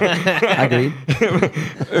 Agreed.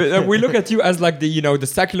 We look at you as like the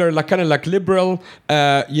secular, like kind of like liberal,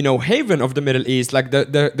 haven of the Middle East, like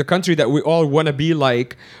the country that we all want to be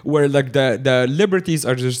like, where like the liberties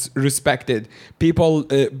are just respected, people,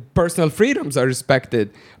 personal freedoms are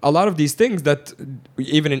respected. A lot of these things that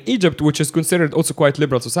even in Egypt, which is considered also quite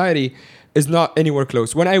liberal society, is not anywhere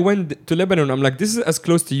close. When I went to Lebanon, I'm like, this is as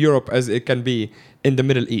close to Europe as it can be in the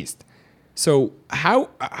Middle East. So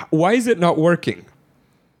why is it not working?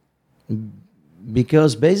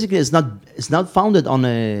 Because basically it's not founded on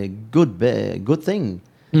a good thing.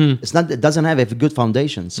 It doesn't have a good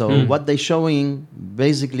foundation. So what they're showing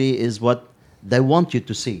basically is what they want you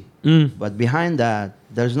to see. But behind that,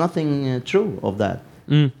 there's nothing true of that.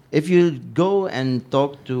 If you go and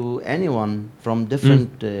talk to anyone from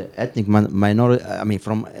different ethnic minority,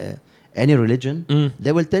 from any religion,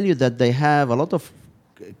 they will tell you that they have a lot of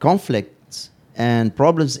conflicts and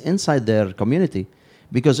problems inside their community.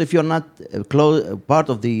 Because if you're not part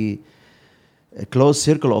of the closed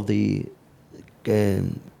circle of the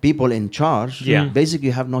people in charge, basically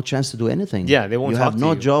you have no chance to do anything. Yeah, they won't You talk have to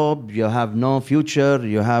no you. job, you have no future,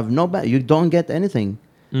 you have you don't get anything.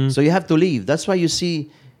 So you have to leave. That's why you see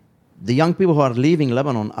the young people who are leaving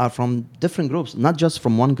Lebanon are from different groups, not just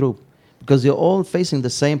from one group. Because you're all facing the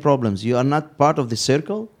same problems. You are not part of the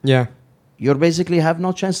circle. Yeah. You basically have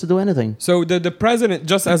no chance to do anything. So the president,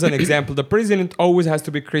 just as an example, the president always has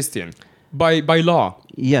to be Christian by law.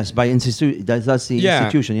 Yes, by institution. That's the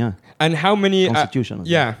institution, yeah. And how many... Constitution.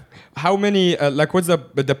 How many... what's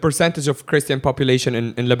the percentage of Christian population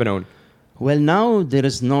in Lebanon? Well, now there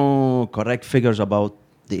is no correct figures about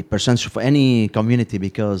the percentage of any community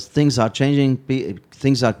because things are changing.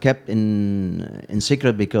 Things are kept in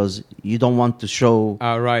secret because you don't want to show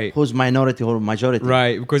Right. who's minority or majority.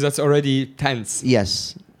 Right, because that's already tense.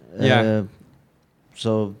 Yes. Yeah.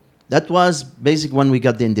 So that was basic when we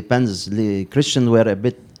got the independence. The Christians were a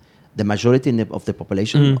bit the majority of the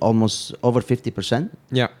population, almost over 50%.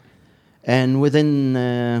 Yeah. And within,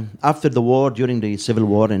 after the war, during the civil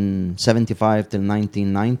war in 75 till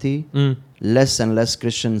 1990, less and less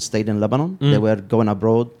Christians stayed in Lebanon. They were going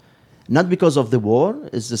abroad. Not because of the war.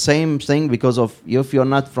 It's the same thing because of if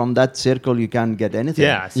you're not from that circle, you can't get anything.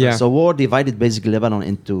 Yeah, Yeah. So war divided basically Lebanon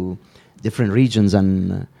into different regions and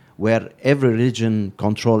where every region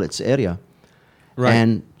control its area. Right. And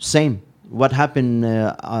same. What happened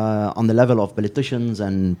on the level of politicians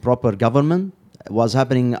and proper government was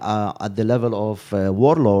happening at the level of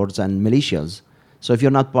warlords and militias. So if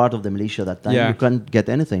you're not part of the militia that time, Yeah. you can't get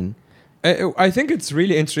anything. I think it's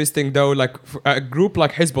really interesting though, like a group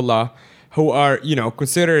like Hezbollah, who are, you know,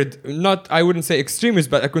 considered not, I wouldn't say extremists,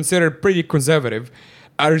 but are considered pretty conservative,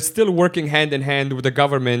 are still working hand in hand with the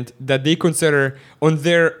government that they consider on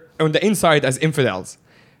the inside as infidels,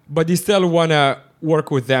 but they still wanna work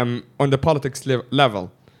with them on the politics level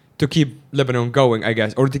to keep Lebanon going, I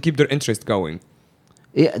guess, or to keep their interest going.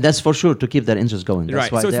 Yeah, that's for sure, to keep their interest going. That's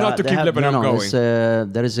Right, why so it's they not to keep Lebanon going. it's,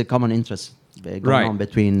 there is a common interest going Right. on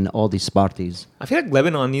between all these parties. I feel like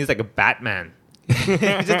Lebanon needs like a Batman.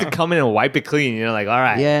 Just to come in and wipe it clean, you know, like, all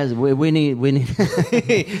right. Yes, we need we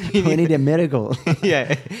need a miracle.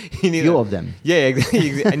 Yeah. You need Few of them. Yeah,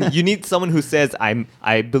 exactly. And you need someone who says,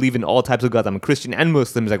 I believe in all types of gods. I'm a Christian and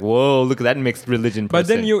Muslim. It's like, whoa, look at that mixed religion person. But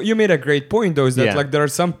then you made a great point, though, is that Yeah. like there are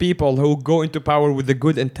some people who go into power with the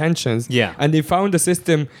good intentions, Yeah. and they found the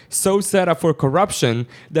system so set up for corruption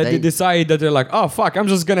that they They- decide that they're like, oh fuck, I'm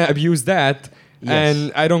just gonna abuse that, Yes.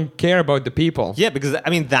 and I don't care about the people. Yeah, because I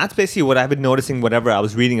mean that's basically what I've been noticing. Whatever I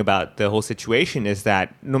was reading about the whole situation is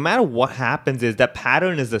that no matter what happens, is that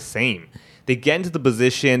pattern is the same. They get into the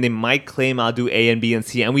position, they might claim I'll do A and B and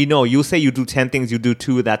C, and we know you'll say you do 10 things, you do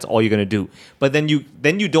 2, that's all you're gonna do. But then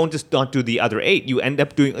you don't just not do the other 8, you end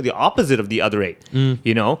up doing the opposite of the other 8.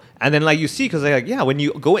 You know, and then like you see, because like yeah, when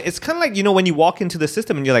you go, it's kind of like, you know, when you walk into the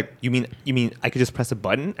system and you're like, you mean I could just press a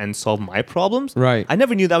button and solve my problems? Right. I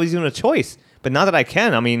never knew that was even a choice. But now that I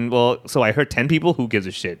can, I mean, well, so I heard 10 people, who gives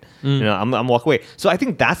a shit? You know, I'm walk away. So I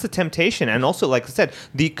think that's the temptation. And also, like I said,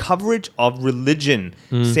 the coverage of religion,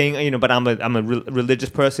 saying, you know, but I'm a religious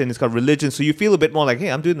person, it's got religion. So you feel a bit more like,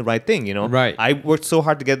 hey, I'm doing the right thing, you know? Right. I worked so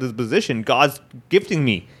hard to get this position. God's gifting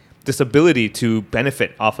me this ability to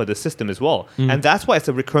benefit off of the system as well. And that's why it's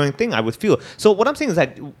a recurring thing, I would feel. So what I'm saying is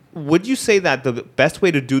that, would you say that the best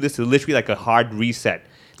way to do this is literally like a hard reset?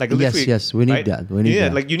 Like Yes, literally, yes, we need right? that. We need Yeah,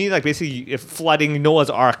 that. like you need like basically a flooding Noah's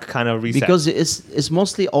Ark kind of reset. Because it's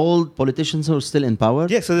mostly old politicians who are still in power.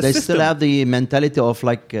 Yeah, so the they system- still have the mentality of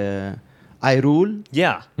like I rule.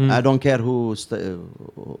 yeah. I don't care who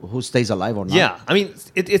stays alive or not. Yeah, I mean,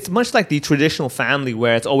 it's much like the traditional family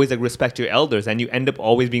where it's always like respect your elders, and you end up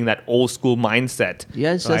always being that old school mindset.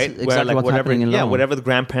 Yes, that's right? exactly Where like what's whatever, happening in yeah, Lebanon. whatever the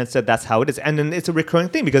grandparents said, that's how it is, and then it's a recurring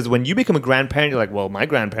thing because when you become a grandparent, you're like, well, my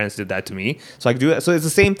grandparents did that to me, so I can do that. So it's the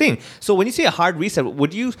same thing. So when you say a hard reset,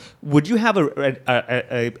 would you have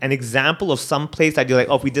an example of some place that you're like,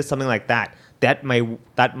 oh, if we did something like that, that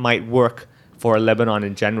might work for Lebanon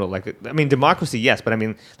in general? Like, I mean, democracy, yes, but I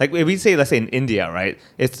mean, like, if we say, let's say in India, right?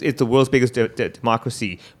 It's the world's biggest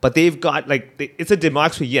democracy, but they've got like, it's a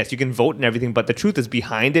democracy, yes, you can vote and everything, but the truth is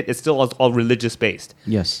behind it, it's still all religious based.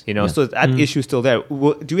 Yes. You know, Yeah. so that issue's still there.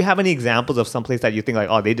 Do you have any examples of some place that you think like,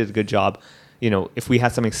 oh, they did a good job? You know, if we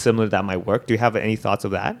had something similar that might work, do you have any thoughts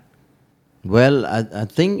of that? Well, I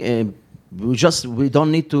think we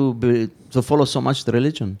don't need to follow so much the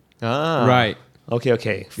religion. Ah, Right.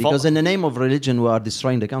 Okay. Because in the name of religion, we are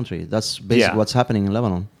destroying the country. That's basically Yeah. what's happening in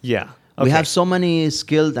Lebanon. yeah. We Okay. have so many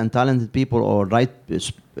skilled and talented people, or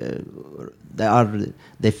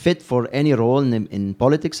they fit for any role in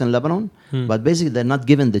politics in Lebanon, but basically they're not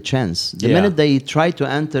given the chance. The Yeah. minute they try to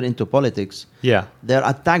enter into politics, Yeah. they're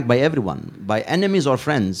attacked by everyone, by enemies or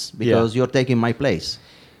friends, because you're taking my place.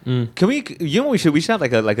 Can we? You know, we should have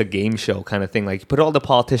like a game show kind of thing. Like put all the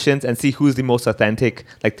politicians and see who's the most authentic.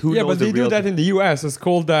 Like who Yeah, knows but the they do real. that in the U.S. It's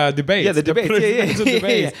called debates. Yeah, the debates. presidential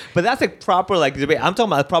debates. But that's like proper like debate. I'm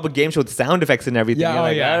talking about a proper game show with sound effects and everything. Yeah, You're oh,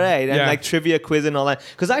 like, yeah. all right, and Yeah. like trivia quiz and all that.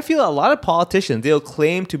 Because I feel a lot of politicians, they'll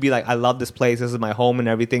claim to be like, I love this place, this is my home and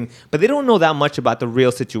everything, but they don't know that much about the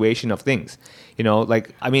real situation of things. You know, like,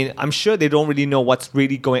 I mean, I'm sure they don't really know what's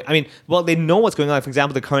really going. I mean, well, they know what's going on. For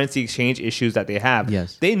example, the currency exchange issues that they have.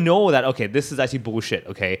 Yes. They know that, okay, this is actually bullshit,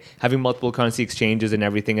 okay? Having multiple currency exchanges and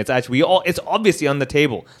everything, it's actually, it's obviously on the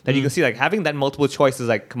table that you can see, like, having that multiple choice is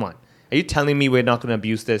like, come on, are you telling me we're not going to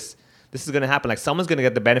abuse this? This is going to happen. Like, someone's going to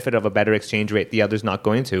get the benefit of a better exchange rate, the other's not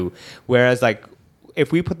going to. Whereas, like,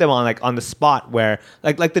 if we put them on the spot where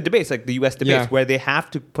like the debates, like the US debates, Yeah. where they have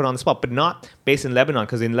to put on the spot, but not based in Lebanon,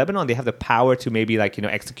 because in Lebanon they have the power to maybe like, you know,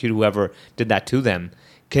 execute whoever did that to them.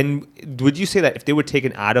 Would you say that if they were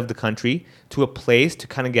taken out of the country to a place to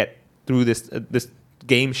kind of get through this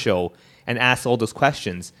game show and ask all those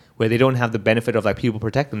questions where they don't have the benefit of like people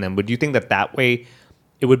protecting them, would you think that way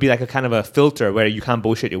it would be like a kind of a filter where you can't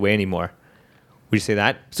bullshit your way anymore. Would you say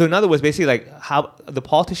that? So in other words, basically like how the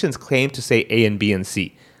politicians claim to say A and B and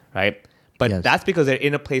C, right? But Yes. that's because they're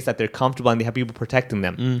in a place that they're comfortable and they have people protecting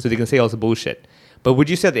them. So they can say all the bullshit. But would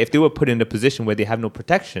you say that if they were put in a position where they have no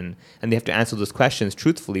protection and they have to answer those questions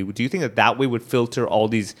truthfully, do you think that that way would filter all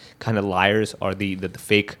these kind of liars or the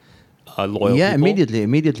fake loyal Yeah, people?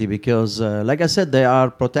 immediately, because like I said, they are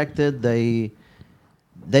protected. They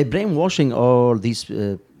brainwashing all these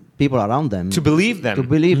people around them To believe them. To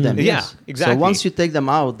believe them, Yeah, yes. exactly. So once you take them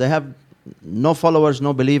out, they have no followers,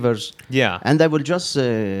 no believers. Yeah. and they will just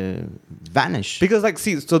vanish. Because like,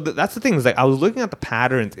 see, so that's the thing is like I was looking at the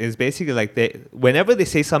patterns is basically like whenever they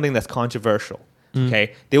say something that's controversial,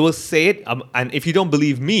 okay, they will say it, and if you don't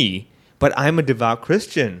believe me, but I'm a devout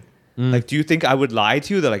Christian, like, do you think I would lie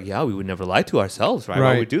to you? They're like, yeah, we would never lie to ourselves, right? Why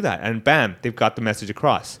would we Right. do that? And bam, they've got the message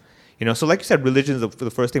across. You know, so like you said, religion is the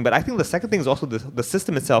first thing, but I think the second thing is also the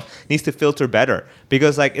system itself needs to filter better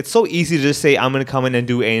because like it's so easy to just say I'm going to come in and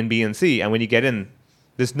do A and B and C, and when you get in,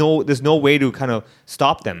 there's no way to kind of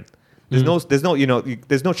stop them. There's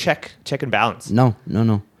no check and balance. No.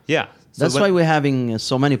 Yeah, so That's why we're having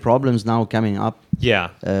so many problems now coming up yeah,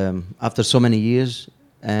 after so many years,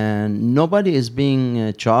 and nobody is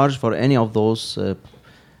being charged for any of those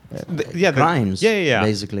crimes. Yeah.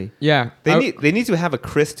 Basically. Yeah. They need to have a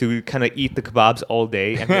Chris to kind of eat the kebabs all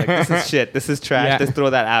day and be like, this is shit, this is trash, Yeah. let's throw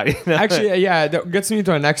that out. You know? Actually, yeah, that gets me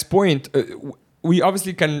to our next point. We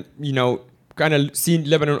obviously can, kind of see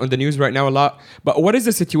Lebanon on the news right now a lot. But what is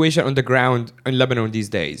the situation on the ground in Lebanon these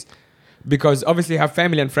days? Because obviously you have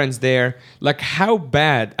family and friends there. Like, how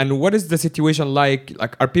bad and what is the situation like?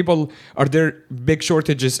 Like, are there big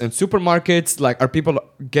shortages in supermarkets? Like, are people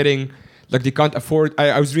getting, like, they can't afford?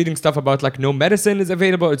 I was reading stuff about, like, no medicine is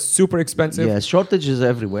available. It's super expensive. Yeah, shortages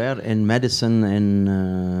everywhere in medicine,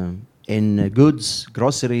 in goods,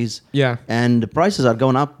 groceries. Yeah. And the prices are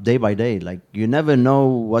going up day by day. Like, you never know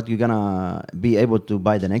what you're gonna be able to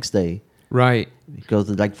buy the next day. Right. Because,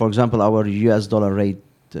 like, for example, our US dollar rate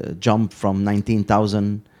jumped from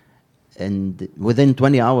 19,000 and within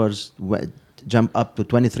 20 hours jumped up to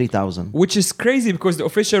 23,000. Which is crazy because the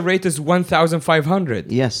official rate is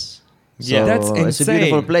 1,500. Yes. Yeah. So That's it's a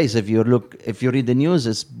beautiful insane. place. If you read the news,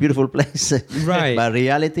 it's a beautiful place. Right. But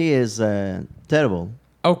reality is terrible.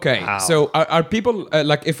 Okay, Wow. so are people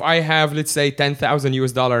like if I have, let's say,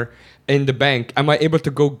 $10,000 in the bank, am I able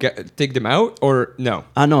to go take them out or no?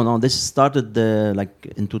 No. This started like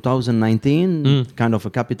in 2019, kind of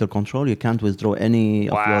a capital control. You can't withdraw any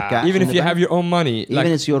of your Wow. cash. Even in if the you bank. have your own money, Even like,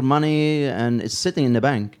 it's your money and it's sitting in the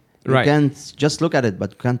bank. You Right. can't just look at it,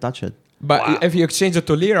 but you can't touch it. but Wow. if you exchange it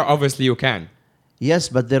to lira, obviously you can. Yes,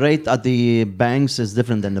 but the rate at the banks is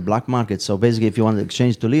different than the black market. So basically, if you want to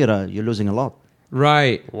exchange to lira, you're losing a lot.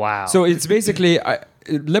 Right. Wow. So it's basically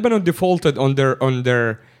Lebanon defaulted on their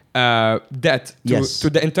debt Yes. to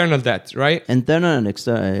the internal debt, right? Internal and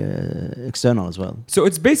external as well. So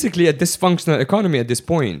it's basically a dysfunctional economy at this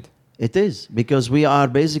point. It is because we are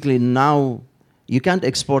basically now you can't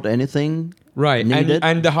export anything. Right. Needed.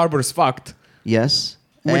 And the harbor is fucked. Yes.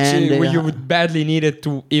 Which and, you would badly need it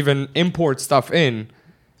to even import stuff in.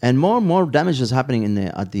 and more damage is happening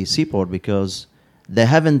at the seaport because they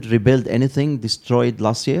haven't rebuilt anything destroyed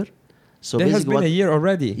last year. So There has basically been a year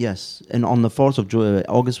already. Yes, and on the 4th of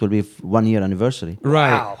August will be 1 year anniversary.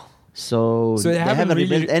 Right. Wow. So, So they they haven't haven't really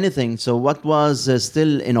rebuilt anything. So what was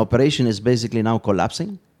still in operation is basically now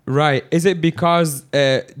collapsing. Right. Is it because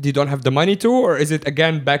they don't have the money to, or is it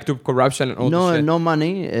again back to corruption and all this shit? No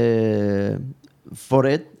money for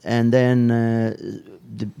it, and then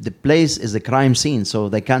the place is a crime scene, so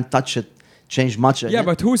they can't touch it, change much. in Yeah, it.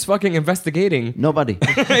 but who's fucking investigating? Nobody.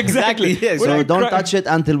 Exactly. Yeah, We're So like don't cri- touch it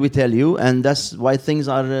until we tell you, and that's why things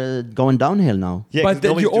are going downhill now. Yeah, 'cause but then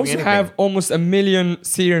nobody's you doing also anything. have almost 1 million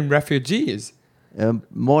Syrian refugees.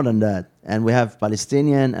 More than that, and we have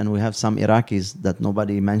Palestinian, and we have some Iraqis that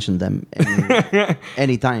nobody mentioned them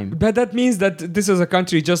any time. But that means that this is a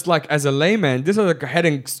country, just like as a layman, this is like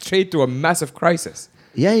heading straight to a massive crisis.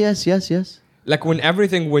 Yeah, yes. Like when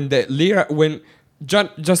the lira,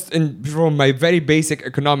 just from my very basic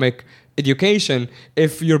economic education,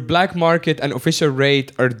 if your black market and official rate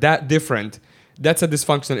are that different, that's a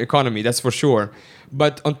dysfunctional economy, that's for sure.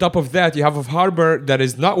 But on top of that, you have a harbor that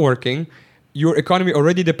is not working. Your economy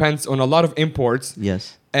already depends on a lot of imports.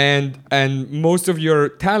 Yes. And most of your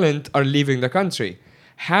talent are leaving the country.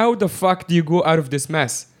 How the fuck do you go out of this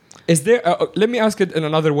mess? Is there? Let me ask it in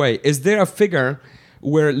another way. Is there a figure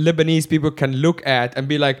where Lebanese people can look at and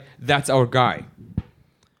be like, "That's our guy"?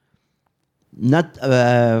 Not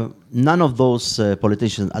none of those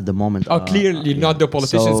politicians at the moment. Oh, clearly not the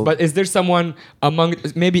politicians, So- but is there someone among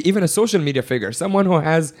maybe even a social media figure, someone who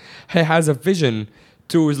has a vision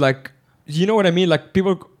to is like, you know what I mean, like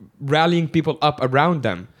people rallying people up around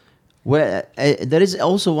them. Well, there is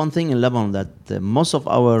also one thing in Lebanon that most of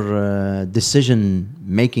our decision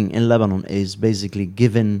making in Lebanon is basically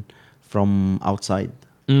given from outside.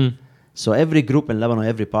 So every group in Lebanon,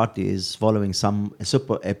 every party is following some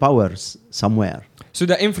powers somewhere. So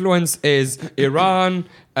the influence is Iran,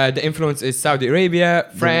 the influence is Saudi Arabia,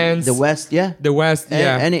 France, the West, yeah, the West,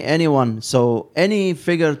 yeah. anyone. So any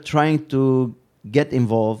figure trying to get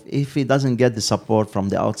involved, if he doesn't get the support from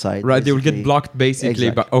the outside, Right, they will get basically- blocked basically,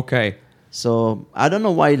 Exactly. but okay. So I don't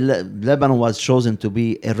know why Lebanon was chosen to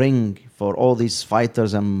be a ring for all these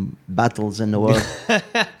fighters and battles in the world.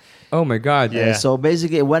 Oh my God. Yeah. So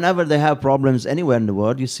basically, whenever they have problems anywhere in the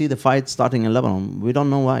world, you see the fight starting in Lebanon. We don't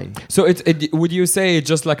know why. So would you say it's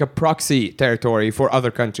just like a proxy territory for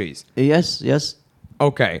other countries? Yes, yes.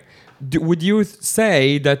 Okay. Would you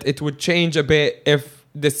say that it would change a bit if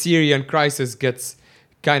the Syrian crisis gets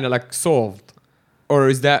kind of like solved? Or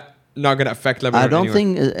is that not going to affect Lebanon I don't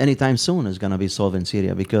anyway? think anytime soon is going to be solved in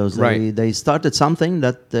Syria because Right. they started something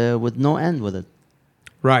that with no end with it.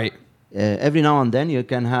 Right. Every now and then you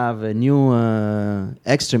can have a new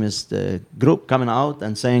extremist group coming out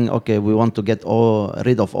and saying, okay, we want to get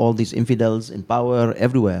rid of all these infidels in power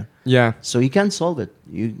everywhere. Yeah. So you can't solve it.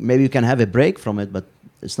 Maybe you can have a break from it, but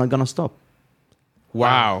it's not going to stop.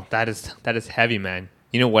 Wow. That is heavy, man.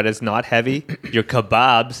 You know what is not heavy? Your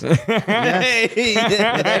kebabs.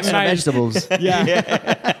 Extra Nice. vegetables. Yeah.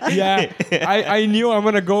 Yeah. I knew I'm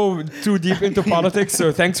going to go too deep into politics,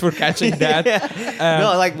 so thanks for catching that.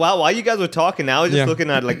 No, like while you guys were talking, I was just Yeah. looking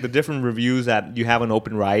at like the different reviews that you have on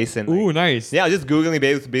Open Rice and like, Ooh, nice. yeah, I was just googling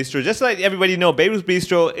Beirut Bistro. Just to let everybody know, Beirut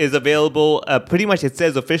Bistro is available. Pretty much, it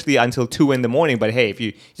says officially until 2 in the morning. But hey, if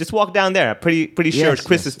you just walk down there, pretty sure Yes,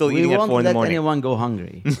 Chris yes. is still We eating at won't 4 in the let morning. anyone go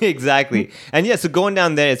hungry. Exactly. And yeah, so going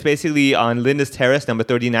down there, it's basically on Linda's Terrace, number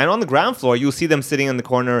 39. On the ground floor, you'll see them sitting in the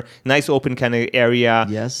corner, nice open kind of area.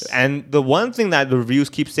 Yes. And the one thing that the reviews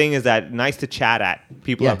keep saying is that nice to chat at.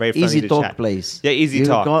 People are very friendly easy to talk chat. place. Yeah, easy you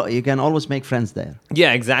talk. You can always make friends there.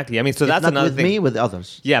 Yeah, exactly. I mean, so If that's not another with thing. me, with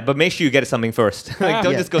others. Yeah, but make sure you get something first. Like,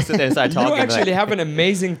 don't Yeah. just go sit there and start talking. You actually have an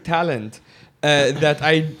amazing talent that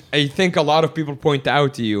I think a lot of people point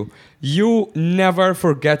out to you. You never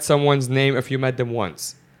forget someone's name if you met them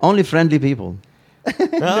once. Only friendly people.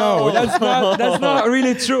 No, that's not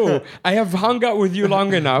really true. I have hung out with you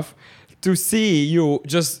long enough to see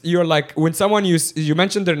you're like when someone you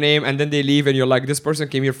mention their name and then they leave and you're like, this person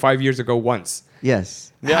came here 5 years ago once.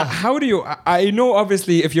 Yes. Yeah. How do you? I know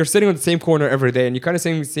obviously if you're sitting on the same corner every day and you kind of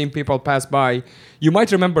seeing the same people pass by, you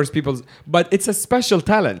might remember people's, but it's a special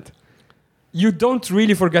talent. You don't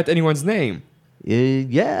really forget anyone's name.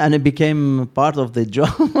 Yeah, and it became part of the job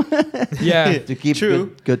Yeah. to keep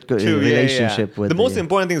True. good True, yeah, relationship yeah. with the most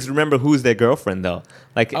important thing is to remember who's their girlfriend, though.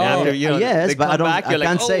 Like after you know, yes, they but come I don't- back, I you're like,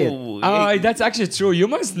 can't say it. oh, Oh, that's actually true. You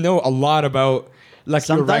must know a lot about like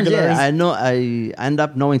your Sometimes, regulars. yeah, I know I end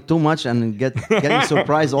up knowing too much and getting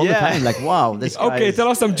surprised all the Yeah. time. Like, wow, this guy Okay, is- tell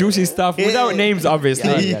us some juicy stuff without names,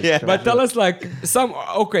 obviously. Yeah, sure, But tell us like some.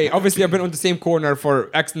 Okay, obviously I've been on the same corner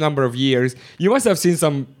for X number of years. You must have seen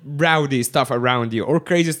some rowdy stuff around you or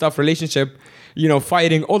crazy stuff, relationship,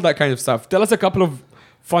 fighting, all that kind of stuff. Tell us a couple of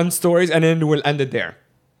fun stories, and then we'll end it there.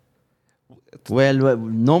 Well,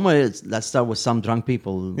 normally let's start with some drunk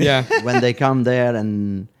people. Yeah. When they come there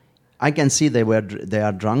and I can see they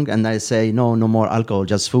are drunk, and I say no more alcohol,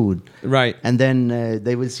 just food. Right. And then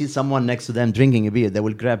they will see someone next to them drinking a beer. They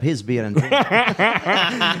will grab his beer and drink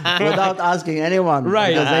without asking anyone. Right.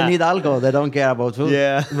 Because they need alcohol. They don't care about food.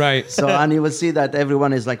 yeah. Right. So, and you will see that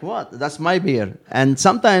everyone is like, what? That's my beer. And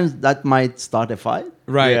sometimes that might start a fight.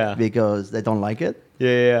 Right. Yeah. Because they don't like it.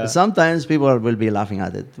 Yeah. Sometimes people will be laughing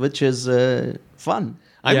at it, which is fun.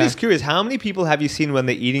 I'm Yeah. just curious, how many people have you seen when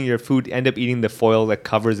they're eating your food end up eating the foil that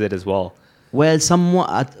covers it as well? Well,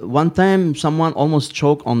 at one time, someone almost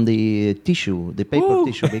choked on the tissue, the paper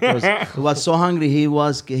tissue, because he was so hungry.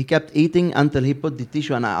 He kept eating until he put the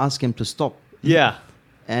tissue, and I asked him to stop. Yeah.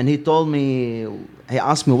 And he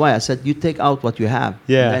asked me why. I said, "You take out what you have."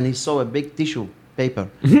 Yeah. And then he saw a big tissue paper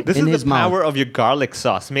This in is his the power mouth. of your garlic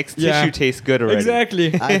sauce. Makes Yeah. tissue taste good already. Exactly.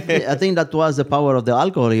 I think that was the power of the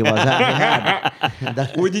alcohol he had.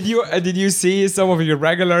 Well, did you see some of your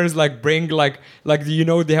regulars like bring like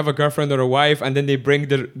they have a girlfriend or a wife and then they bring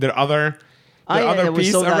their other other we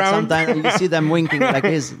piece saw that around? sometimes. You see them winking like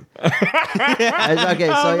this. Okay,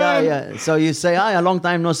 so yeah. So you say, "Hi, a long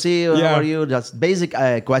time no see. How Yeah. are you?" Just basic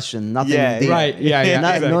question, nothing Yeah, deep. Right, yeah, No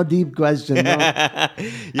exactly. deep question. No.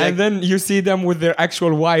 And then you see them with their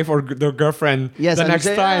actual wife or their girlfriend Yes, the and you next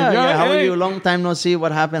say, time. "Ah, yeah, how are hey." you? Long time no see.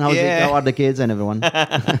 What happened? Yeah. How are the kids and everyone?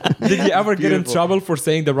 Did you ever get in Beautiful. trouble for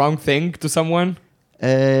saying the wrong thing to someone?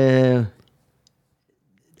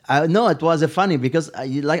 No, it was funny because,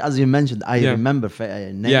 like as you mentioned, I Yeah. remember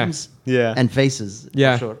names Yeah. and faces.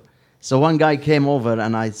 Yeah. For sure. So one guy came over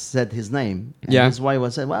and I said his name. And Yeah. his wife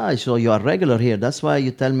was said, "Well, so you are regular here. That's why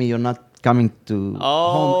you tell me you're not coming to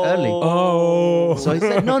home early." Oh. So he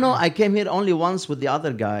said, "No, I came here only once with the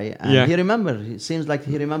other guy, and Yeah. he remembered. It seems like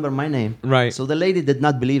he remembered my name." Right. So the lady did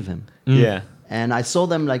not believe him. Yeah. And I saw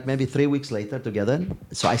them like maybe 3 weeks later together.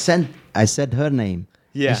 So I said her name.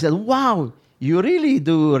 Yeah. And she said, "Wow, you really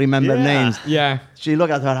do remember Yeah. names." Yeah. She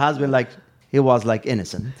looked at her husband like he was like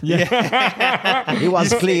innocent. He was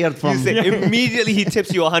cleared from. You say, immediately he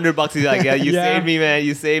tips you $100. He's like, "Yeah, you Yeah. saved me, man.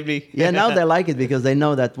 You saved me." Yeah, now they like it because they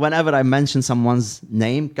know that whenever I mention someone's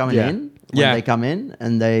name coming Yeah. in, when Yeah. they come in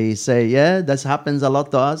and they say, "Yeah, this happens a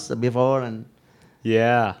lot to us before," and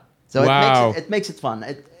Yeah. so Wow. it makes it fun.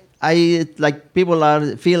 Like people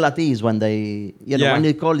feel at ease when they Yeah. when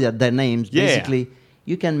you call their names. Yeah. Basically,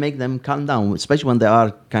 you can make them calm down, especially when they are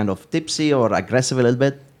kind of tipsy or aggressive a little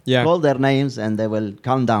bit. Yeah. Call their names and they will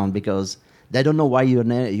calm down because they don't know why you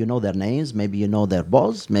know their names. Maybe you know their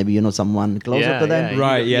boss. Maybe you know someone closer Yeah, to them. yeah.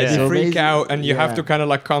 Right, yeah. Yeah. They So freak basi- out and you have yeah. to kind of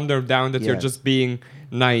like calm them down that you're Yeah. just being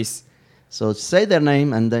nice. So say their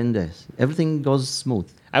name and then everything goes smooth.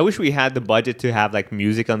 I wish we had the budget to have like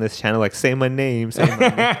music on this channel, like say my name, say my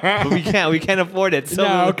name. But we can't. We can't afford it. So No,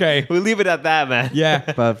 we'll, okay. we'll leave it at that, man. Yeah.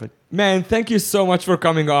 Perfect. Man, thank you so much for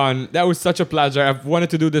coming on. That was such a pleasure. I've wanted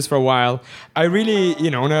to do this for a while. I really,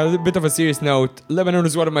 on a bit of a serious note, Lebanon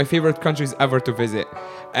is one of my favorite countries ever to visit.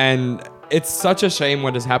 And it's such a shame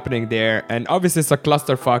what is happening there. And obviously it's a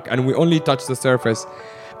clusterfuck and we only touched the surface.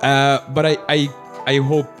 But I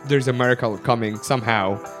hope there's a miracle coming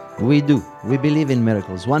somehow. We do. We believe in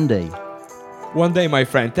miracles. One day. One day, my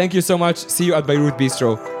friend. Thank you so much. See you at Beirut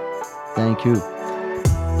Bistro. Thank you.